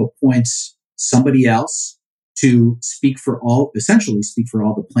Francisco appoints somebody else to essentially speak for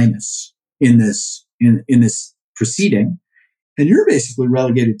all the plaintiffs in this proceeding. And you're basically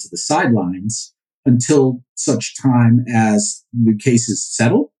relegated to the sidelines until such time as the case is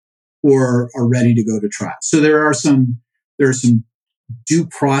settled or are ready to go to trial. So there are some due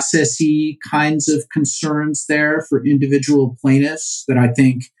process-y kinds of concerns there for individual plaintiffs that I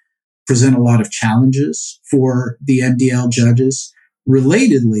think present a lot of challenges for the MDL judges.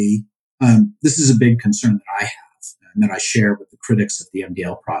 Relatedly, this is a big concern that I have and that I share with the critics of the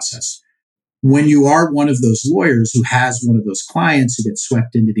MDL process. When you are one of those lawyers who has one of those clients who gets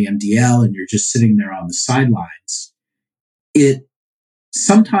swept into the MDL and you're just sitting there on the sidelines, I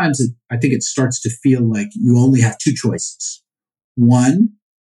think it starts to feel like you only have two choices. One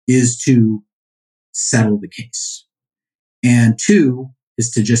is to settle the case. And two is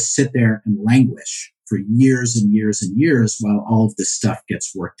to just sit there and languish for years and years and years while all of this stuff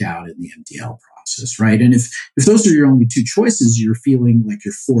gets worked out in the MDL process, right? And if those are your only two choices, you're feeling like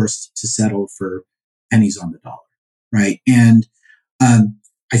you're forced to settle for pennies on the dollar, right? And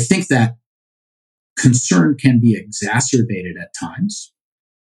I think that concern can be exacerbated at times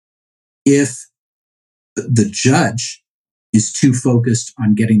if the judge is too focused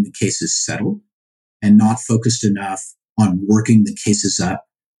on getting the cases settled and not focused enough on working the cases up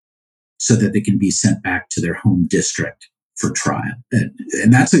so that they can be sent back to their home district for trial.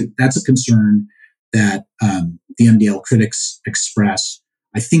 And that's a concern that the MDL critics express.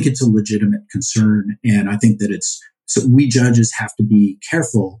 I think it's a legitimate concern, and I think that so we judges have to be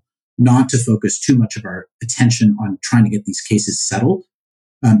careful not to focus too much of our attention on trying to get these cases settled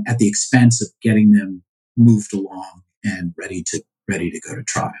at the expense of getting them moved along and ready to go to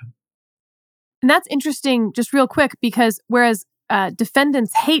trial. And that's interesting, just real quick, because whereas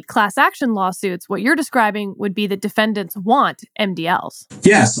defendants hate class action lawsuits, what you're describing would be that defendants want MDLs.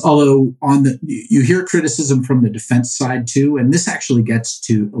 Yes, although you hear criticism from the defense side too, and this actually gets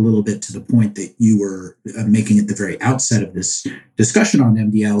to a little bit to the point that you were making at the very outset of this discussion on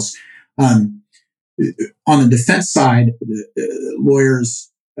MDLs. On the defense side, lawyers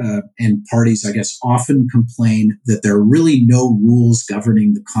and parties, I guess, often complain that there are really no rules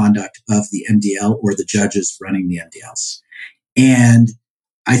governing the conduct of the MDL or the judges running the MDLs. And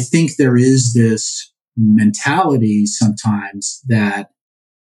I think there is this mentality sometimes that,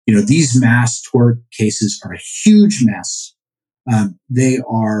 these mass tort cases are a huge mess. There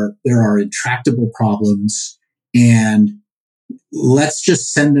are intractable problems, and let's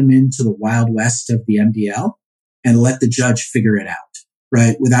just send them into the Wild West of the MDL and let the judge figure it out.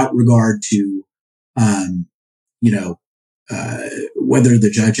 Right, without regard to, whether the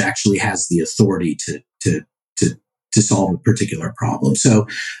judge actually has the authority to solve a particular problem. So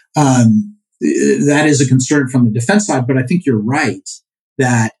that is a concern from the defense side. But I think you're right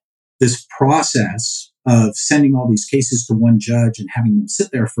that this process of sending all these cases to one judge and having them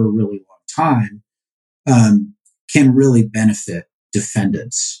sit there for a really long time can really benefit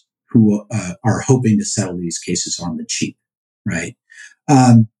defendants who are hoping to settle these cases on the cheap. Right.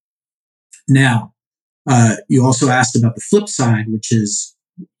 Now, you also asked about the flip side, which is,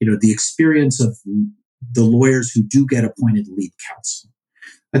 the experience of the lawyers who do get appointed lead counsel.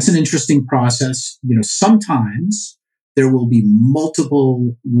 That's an interesting process. Sometimes there will be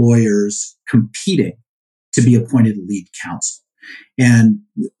multiple lawyers competing to be appointed lead counsel. And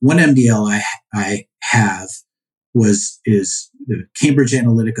one MDL I have is the Cambridge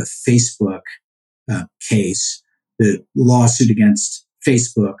Analytica Facebook case, the lawsuit against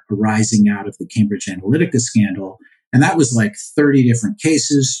Facebook arising out of the Cambridge Analytica scandal. And that was like 30 different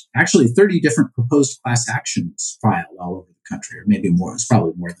cases, actually 30 different proposed class actions filed all over the country, or maybe more. It's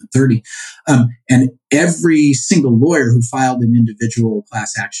probably more than 30. And every single lawyer who filed an individual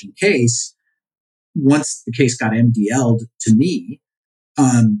class action case, once the case got MDL'd to me,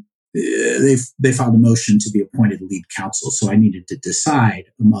 they filed a motion to be appointed lead counsel. So I needed to decide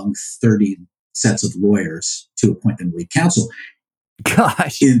among 30 sets of lawyers to appoint them lead counsel.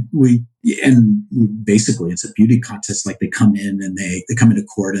 Gosh. Basically it's a beauty contest. Like they come in and they come into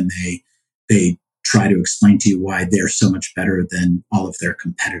court and they try to explain to you why they're so much better than all of their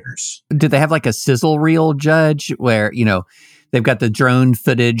competitors. Do they have like a sizzle reel judge where, they've got the drone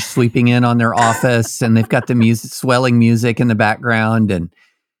footage sweeping in on their office and they've got the music, swelling music in the background and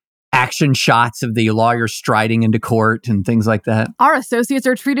action shots of the lawyer striding into court and things like that? Our associates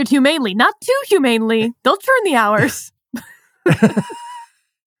are treated humanely, not too humanely. They'll turn the hours.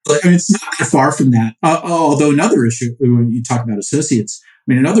 It's not that far from that. Although another issue, when you talk about associates,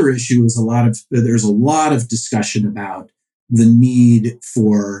 another issue is there's a lot of discussion about the need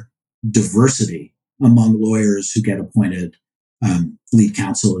for diversity among lawyers who get appointed lead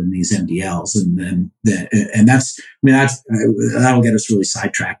counsel in these MDLs, and that'll get us really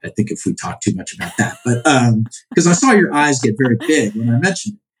sidetracked, I think, if we talk too much about that. But because I saw your eyes get very big when I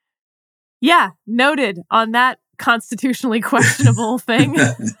mentioned it. Yeah, noted on that constitutionally questionable thing.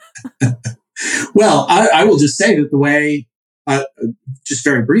 Well, I will just say that the way, just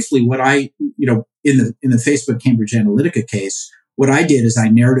very briefly, what I, in the Facebook Cambridge Analytica case, what I did is I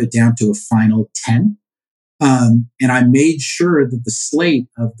narrowed it down to a final 10. And I made sure that the slate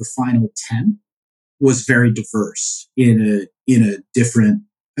of the final 10 was very diverse in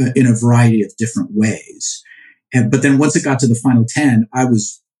a variety of different ways. But then once it got to the final 10, I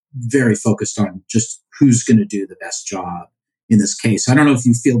was very focused on just who's going to do the best job in this case. I don't know if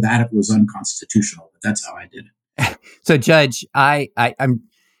you feel that it was unconstitutional, but that's how I did it. So, Judge,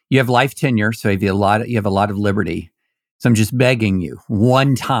 you have life tenure, so you have a lot of liberty. So I'm just begging you,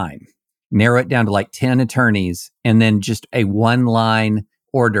 one time, narrow it down to like 10 attorneys, and then just a one-line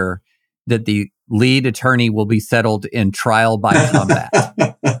order that the lead attorney will be settled in trial by combat.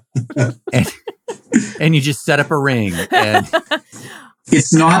 and you just set up a ring. And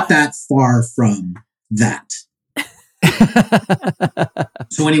it's not that far from that.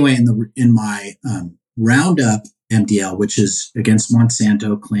 So anyway, in my Roundup MDL, which is against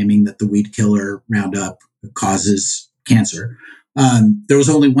Monsanto, claiming that the weed killer Roundup causes cancer, there was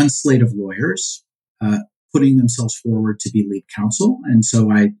only one slate of lawyers putting themselves forward to be lead counsel, and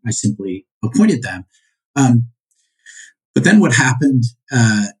so I simply appointed them. But then what happened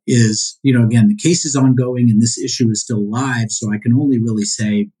is, again, the case is ongoing and this issue is still live, so I can only really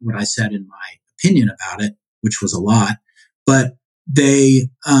say what I said in my opinion about it, which was a lot. But the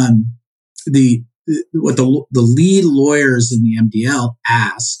lead lawyers in the MDL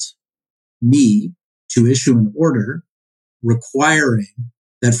asked me to issue an order requiring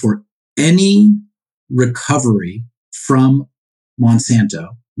that for any recovery from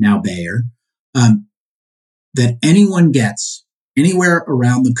Monsanto, now Bayer, that anyone gets anywhere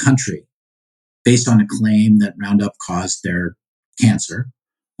around the country based on a claim that Roundup caused their cancer,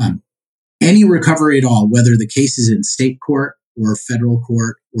 any recovery at all, whether the case is in state court or federal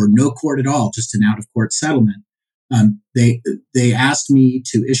court or no court at all, just an out-of-court settlement, they asked me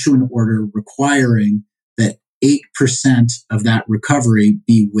to issue an order requiring that 8% of that recovery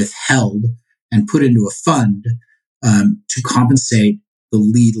be withheld and put into a fund to compensate the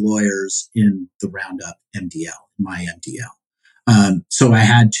lead lawyers in the Roundup MDL, my MDL. So I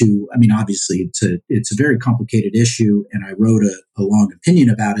had to, obviously it's a very complicated issue, and I wrote a long opinion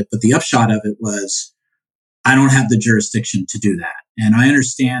about it, but the upshot of it was I don't have the jurisdiction to do that. And I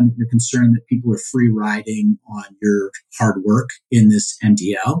understand your concern that people are free riding on your hard work in this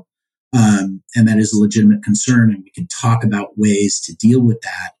MDL. And that is a legitimate concern, and we can talk about ways to deal with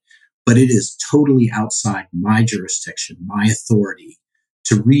that. But it is totally outside my jurisdiction, my authority,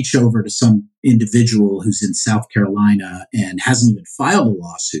 to reach over to some individual who's in South Carolina and hasn't even filed a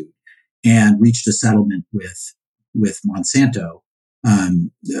lawsuit and reached a settlement with Monsanto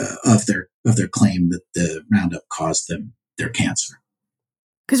of their claim that the Roundup caused them their cancer.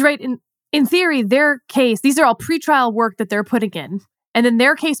 Because in theory, their case, these are all pretrial work that they're putting in. And then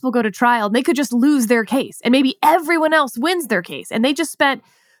their case will go to trial, and they could just lose their case. And maybe everyone else wins their case. And they just spent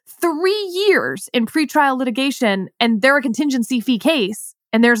 3 years in pretrial litigation, and they're a contingency fee case,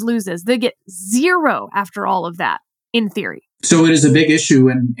 and theirs loses. They get 0 after all of that, in theory. So it is a big issue,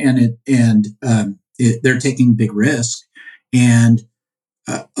 they're taking big risk. And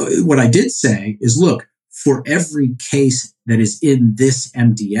what I did say is, look, for every case that is in this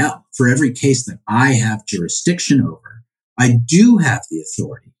MDL, for every case that I have jurisdiction over, I do have the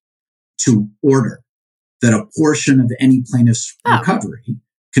authority to order that a portion of any plaintiff's recovery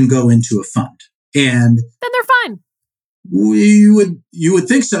can go into a fund. And then they're fine. You would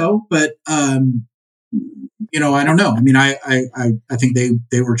think so, but I don't know. I mean, I think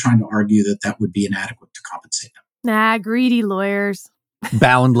they were trying to argue that would be inadequate to compensate them. Nah, greedy lawyers.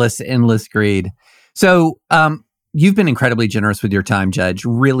 Boundless, endless greed. So you've been incredibly generous with your time, Judge.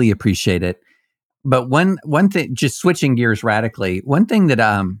 Really appreciate it. But one thing, just switching gears radically, one thing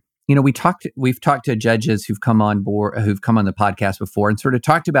that we've talked to judges who've come on board, who've come on the podcast before, and sort of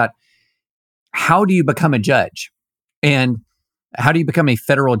talked about how do you become a judge, and how do you become a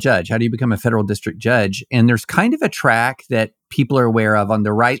federal judge? How do you become a federal district judge? And there's kind of a track that people are aware of on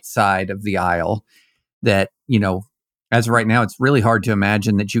the right side of the aisle that, as of right now, it's really hard to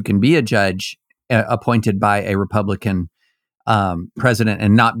imagine that you can be a judge appointed by a Republican president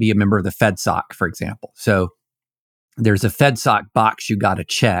and not be a member of the FedSoc, for example. So there's a FedSoc box you got to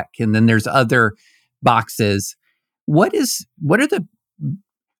check, and then there's other boxes.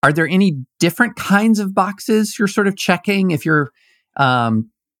 Are there any different kinds of boxes you're sort of checking if you're,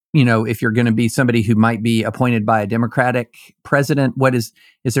 if you're going to be somebody who might be appointed by a Democratic president? Is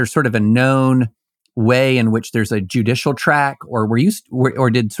there sort of a known way in which there's a judicial track, or or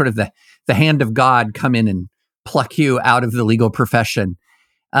did sort of the hand of God come in and pluck you out of the legal profession?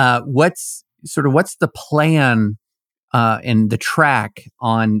 What's the plan and the track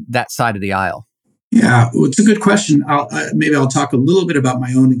on that side of the aisle? Yeah, well, it's a good question. Maybe I'll talk a little bit about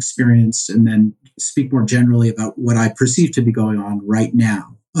my own experience and then speak more generally about what I perceive to be going on right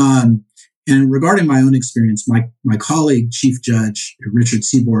now. And regarding my own experience, my colleague, Chief Judge Richard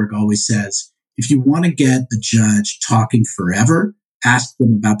Seaborg, always says, if you want to get a judge talking forever, ask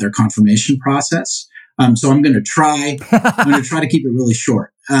them about their confirmation process. So I'm going to try. I'm going to try to keep it really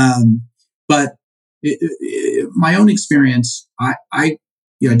short. But my own experience, I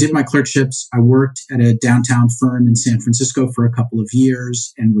did my clerkships. I worked at a downtown firm in San Francisco for a couple of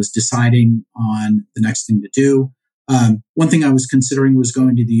years and was deciding on the next thing to do. One thing I was considering was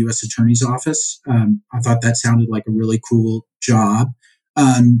going to the U.S. Attorney's Office. I thought that sounded like a really cool job.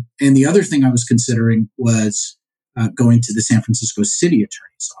 And the other thing I was considering was going to the San Francisco City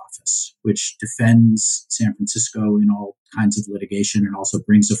Attorney's Office, which defends San Francisco in all kinds of litigation and also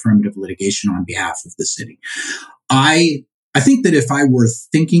brings affirmative litigation on behalf of the city. I think that if I were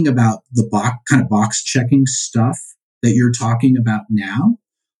thinking about the kind of box checking stuff that you're talking about now,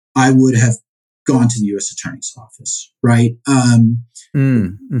 I would have gone to the U.S. Attorney's Office, right?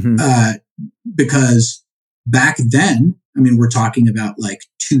 Because back then, I mean, we're talking about like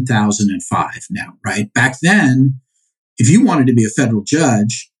 2005 now, right? Back then, if you wanted to be a federal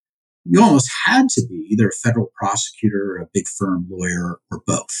judge, you almost had to be either a federal prosecutor or a big firm lawyer or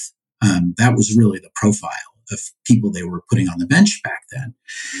both. That was really the profile of people they were putting on the bench back then.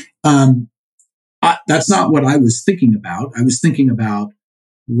 That's not what I was thinking about. I was thinking about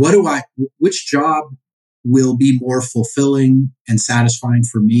which job will be more fulfilling and satisfying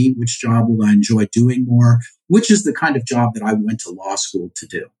for me? Which job will I enjoy doing more? Which is the kind of job that I went to law school to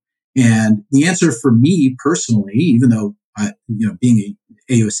do? And the answer for me personally, even though being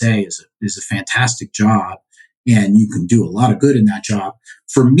a AUSA is a fantastic job and you can do a lot of good in that job,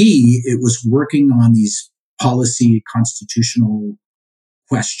 for me, it was working on these policy constitutional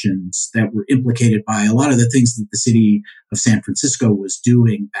questions that were implicated by a lot of the things that the city of San Francisco was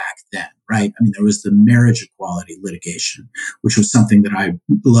doing back then, right? I mean, there was the marriage equality litigation, which was something that I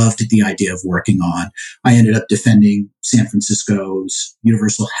loved the idea of working on. I ended up defending San Francisco's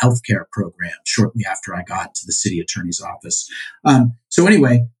universal healthcare program shortly after I got to the city attorney's office. So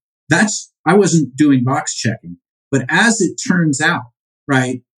anyway, I wasn't doing box checking, but as it turns out,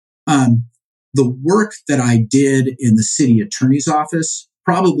 right, the work that I did in the city attorney's office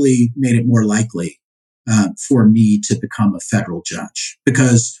probably made it more likely for me to become a federal judge.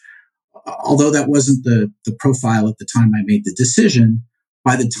 Because although that wasn't the profile at the time I made the decision,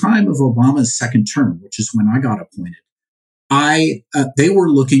 by the time of Obama's second term, which is when I got appointed, they were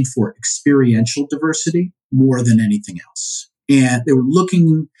looking for experiential diversity more than anything else. And they were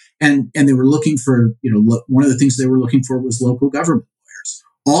looking, and they were looking for, one of the things they were looking for was local government lawyers.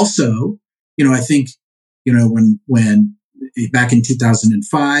 Also, I think, when back in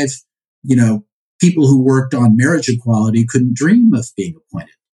 2005, people who worked on marriage equality couldn't dream of being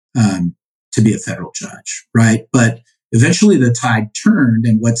appointed to be a federal judge, right? But eventually the tide turned,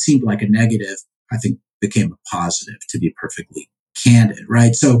 and what seemed like a negative, I think became a positive, to be perfectly candid,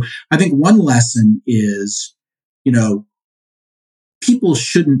 right? So I think one lesson is, people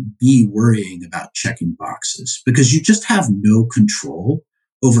shouldn't be worrying about checking boxes because you just have no control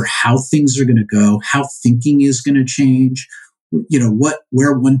over how things are going to go, how thinking is going to change,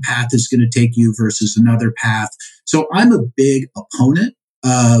 where one path is going to take you versus another path. So I'm a big opponent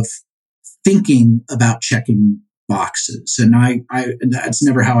of thinking about checking boxes. And I that's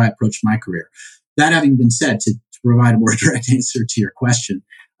never how I approach my career. That having been said, to provide a more direct answer to your question,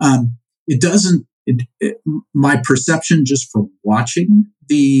 my perception just from watching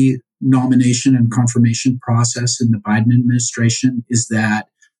the nomination and confirmation process in the Biden administration is that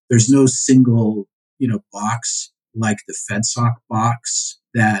there's no single, box like the FedSoc box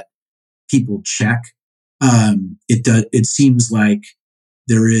that people check. It seems like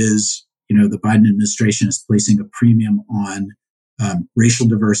there is, the Biden administration is placing a premium on racial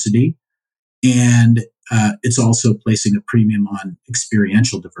diversity, and it's also placing a premium on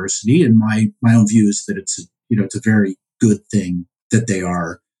experiential diversity. And my own view is that it's a very good thing that they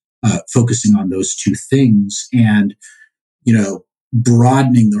are focusing on those two things, and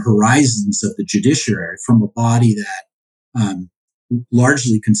broadening the horizons of the judiciary from a body that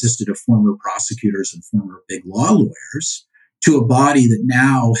largely consisted of former prosecutors and former big law lawyers to a body that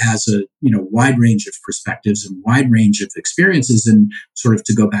now has a wide range of perspectives and wide range of experiences. And sort of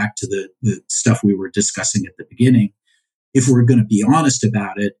to go back to the stuff we were discussing at the beginning, if we're going to be honest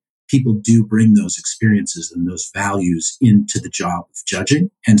about it, people do bring those experiences and those values into the job of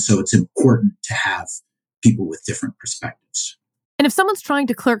judging. And so it's important to have people with different perspectives. And if someone's trying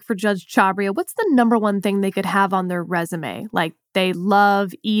to clerk for Judge Chabria, what's the number one thing they could have on their resume? Like they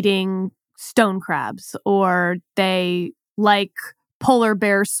love eating stone crabs, or they like polar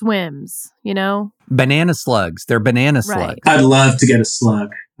bear swims, Banana slugs. They're banana slugs. Right. I'd love to get a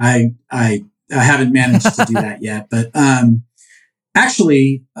slug. I haven't managed to do that yet, but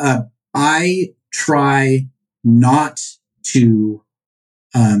actually, I try not to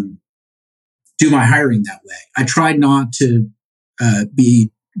do my hiring that way. I try not to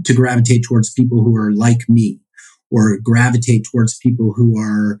gravitate towards people who are like me, or gravitate towards people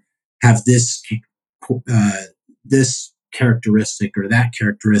who have this characteristic or that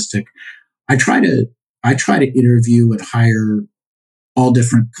characteristic. I try to interview and hire all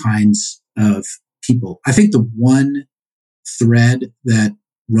different kinds of people. I think the one thread that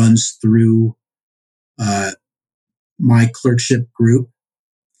runs through my clerkship group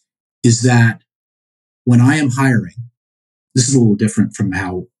is that when I am hiring, this is a little different from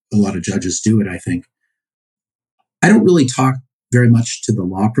how a lot of judges do it, I think. I don't really talk very much to the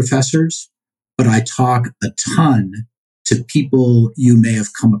law professors, but I talk a ton to people you may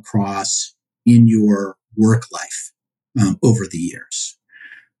have come across in your work life over the years.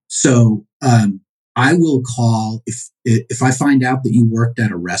 So I will call, if I find out that you worked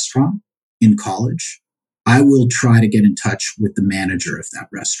at a restaurant in college, I will try to get in touch with the manager of that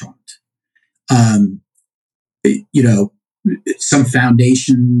restaurant. Some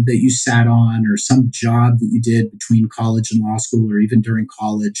foundation that you sat on, or some job that you did between college and law school, or even during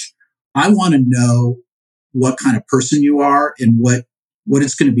college. I want to know what kind of person you are and what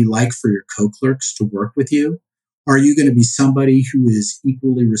it's going to be like for your co-clerks to work with you. Are you going to be somebody who is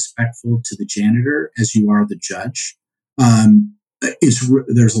equally respectful to the janitor as you are the judge?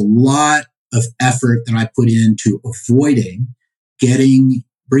 There's a lot of effort that I put into avoiding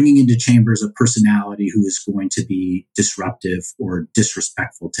bringing into chambers a personality who is going to be disruptive or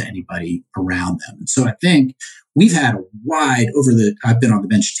disrespectful to anybody around them. And so I think we've had I've been on the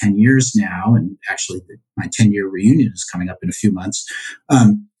bench 10 years now, and actually my 10-year reunion is coming up in a few months.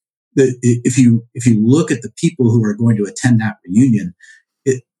 If you look at the people who are going to attend that reunion,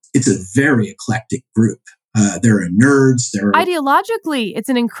 it's a very eclectic group. There are nerds. Ideologically, it's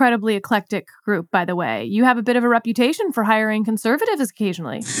an incredibly eclectic group, by the way. You have a bit of a reputation for hiring conservatives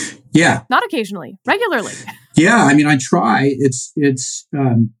occasionally. Yeah. Not occasionally, regularly. Yeah, I mean, I try.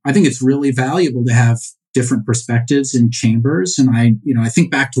 I think it's really valuable to have different perspectives in chambers. And I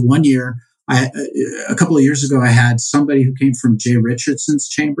think back to one year, a couple of years ago, I had somebody who came from Jay Richardson's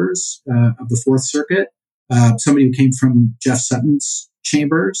chambers of the Fourth Circuit, somebody who came from Jeff Sutton's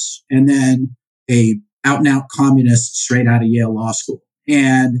chambers, and then a out-and-out communist straight out of Yale Law School.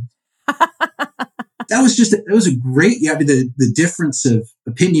 And that was a great, the difference of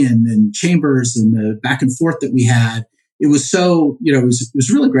opinion and chambers and the back and forth that we had. It was so, it was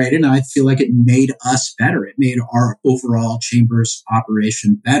really great. And I feel like it made us better. It made our overall chambers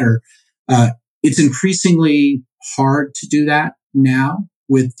operation better. It's increasingly hard to do that now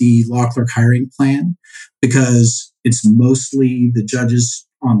with the law clerk hiring plan, because it's mostly the judges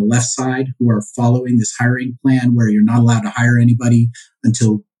on the left side who are following this hiring plan where you're not allowed to hire anybody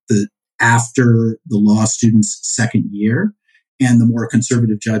until after the law student's second year. And the more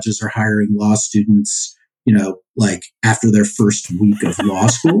conservative judges are hiring law students, like after their first week of law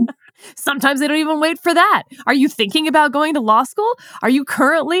school. Sometimes they don't even wait for that. Are you thinking about going to law school? Are you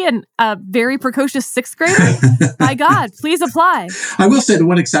currently a very precocious sixth grader? My God, please apply. I will say the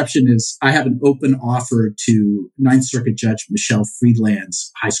one exception is I have an open offer to Ninth Circuit Judge Michelle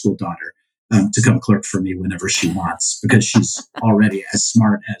Friedland's high school daughter to come clerk for me whenever she wants, because she's already as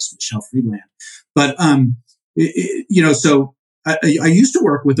smart as Michelle Friedland. But, so I used to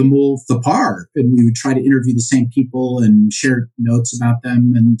work with Amul Thapar, and we would try to interview the same people and share notes about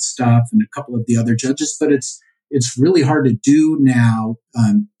them and stuff, and a couple of the other judges. But it's really hard to do now,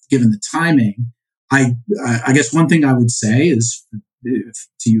 given the timing. I guess one thing I would say is,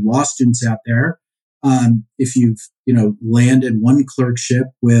 to you law students out there, if you've landed one clerkship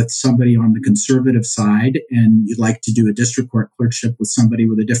with somebody on the conservative side, and you'd like to do a district court clerkship with somebody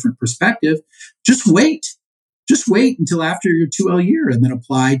with a different perspective, just wait. Just wait until after your 2L year and then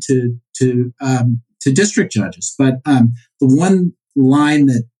apply to district judges. But the one line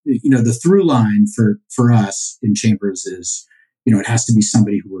that, the through line for us in chambers is, it has to be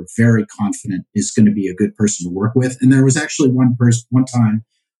somebody who we're very confident is going to be a good person to work with. And there was actually one time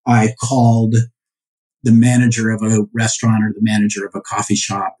I called the manager of a restaurant or the manager of a coffee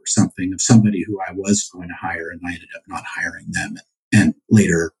shop or something, of somebody who I was going to hire, and I ended up not hiring them, and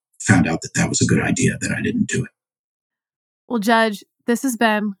later found out that was a good idea, that I didn't do it. Well, Judge, this has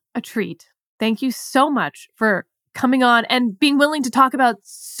been a treat. Thank you so much for coming on and being willing to talk about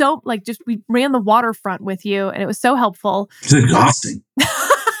we ran the waterfront with you, and it was so helpful. It's exhausting.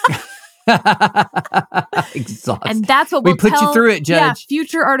 Exhausting. And that's what we put you through it, Judge. Yeah,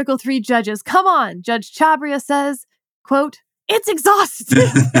 future Article 3 judges. Come on. Judge Chabria says, quote, "It's exhausting."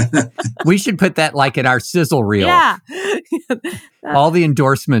 We should put that like in our sizzle reel. Yeah. All the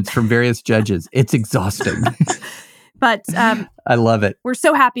endorsements from various judges. It's exhausting. But I love it. We're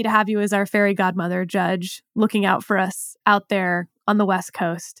so happy to have you as our fairy godmother, Judge, looking out for us out there on the West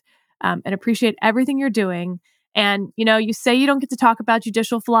Coast, and appreciate everything you're doing. And, you say you don't get to talk about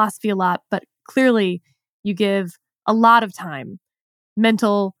judicial philosophy a lot, but clearly you give a lot of time,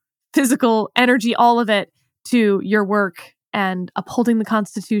 mental, physical, energy, all of it to your work and upholding the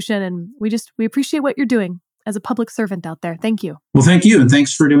Constitution. And we appreciate what you're doing as a public servant out there. Thank you. Well, thank you. And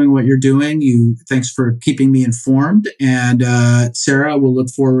thanks for doing what you're doing. Thanks for keeping me informed. And Sarah, we'll look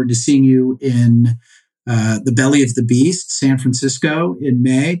forward to seeing you in the belly of the beast, San Francisco, in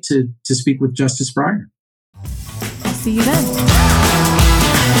May to speak with Justice Breyer. I'll see you then.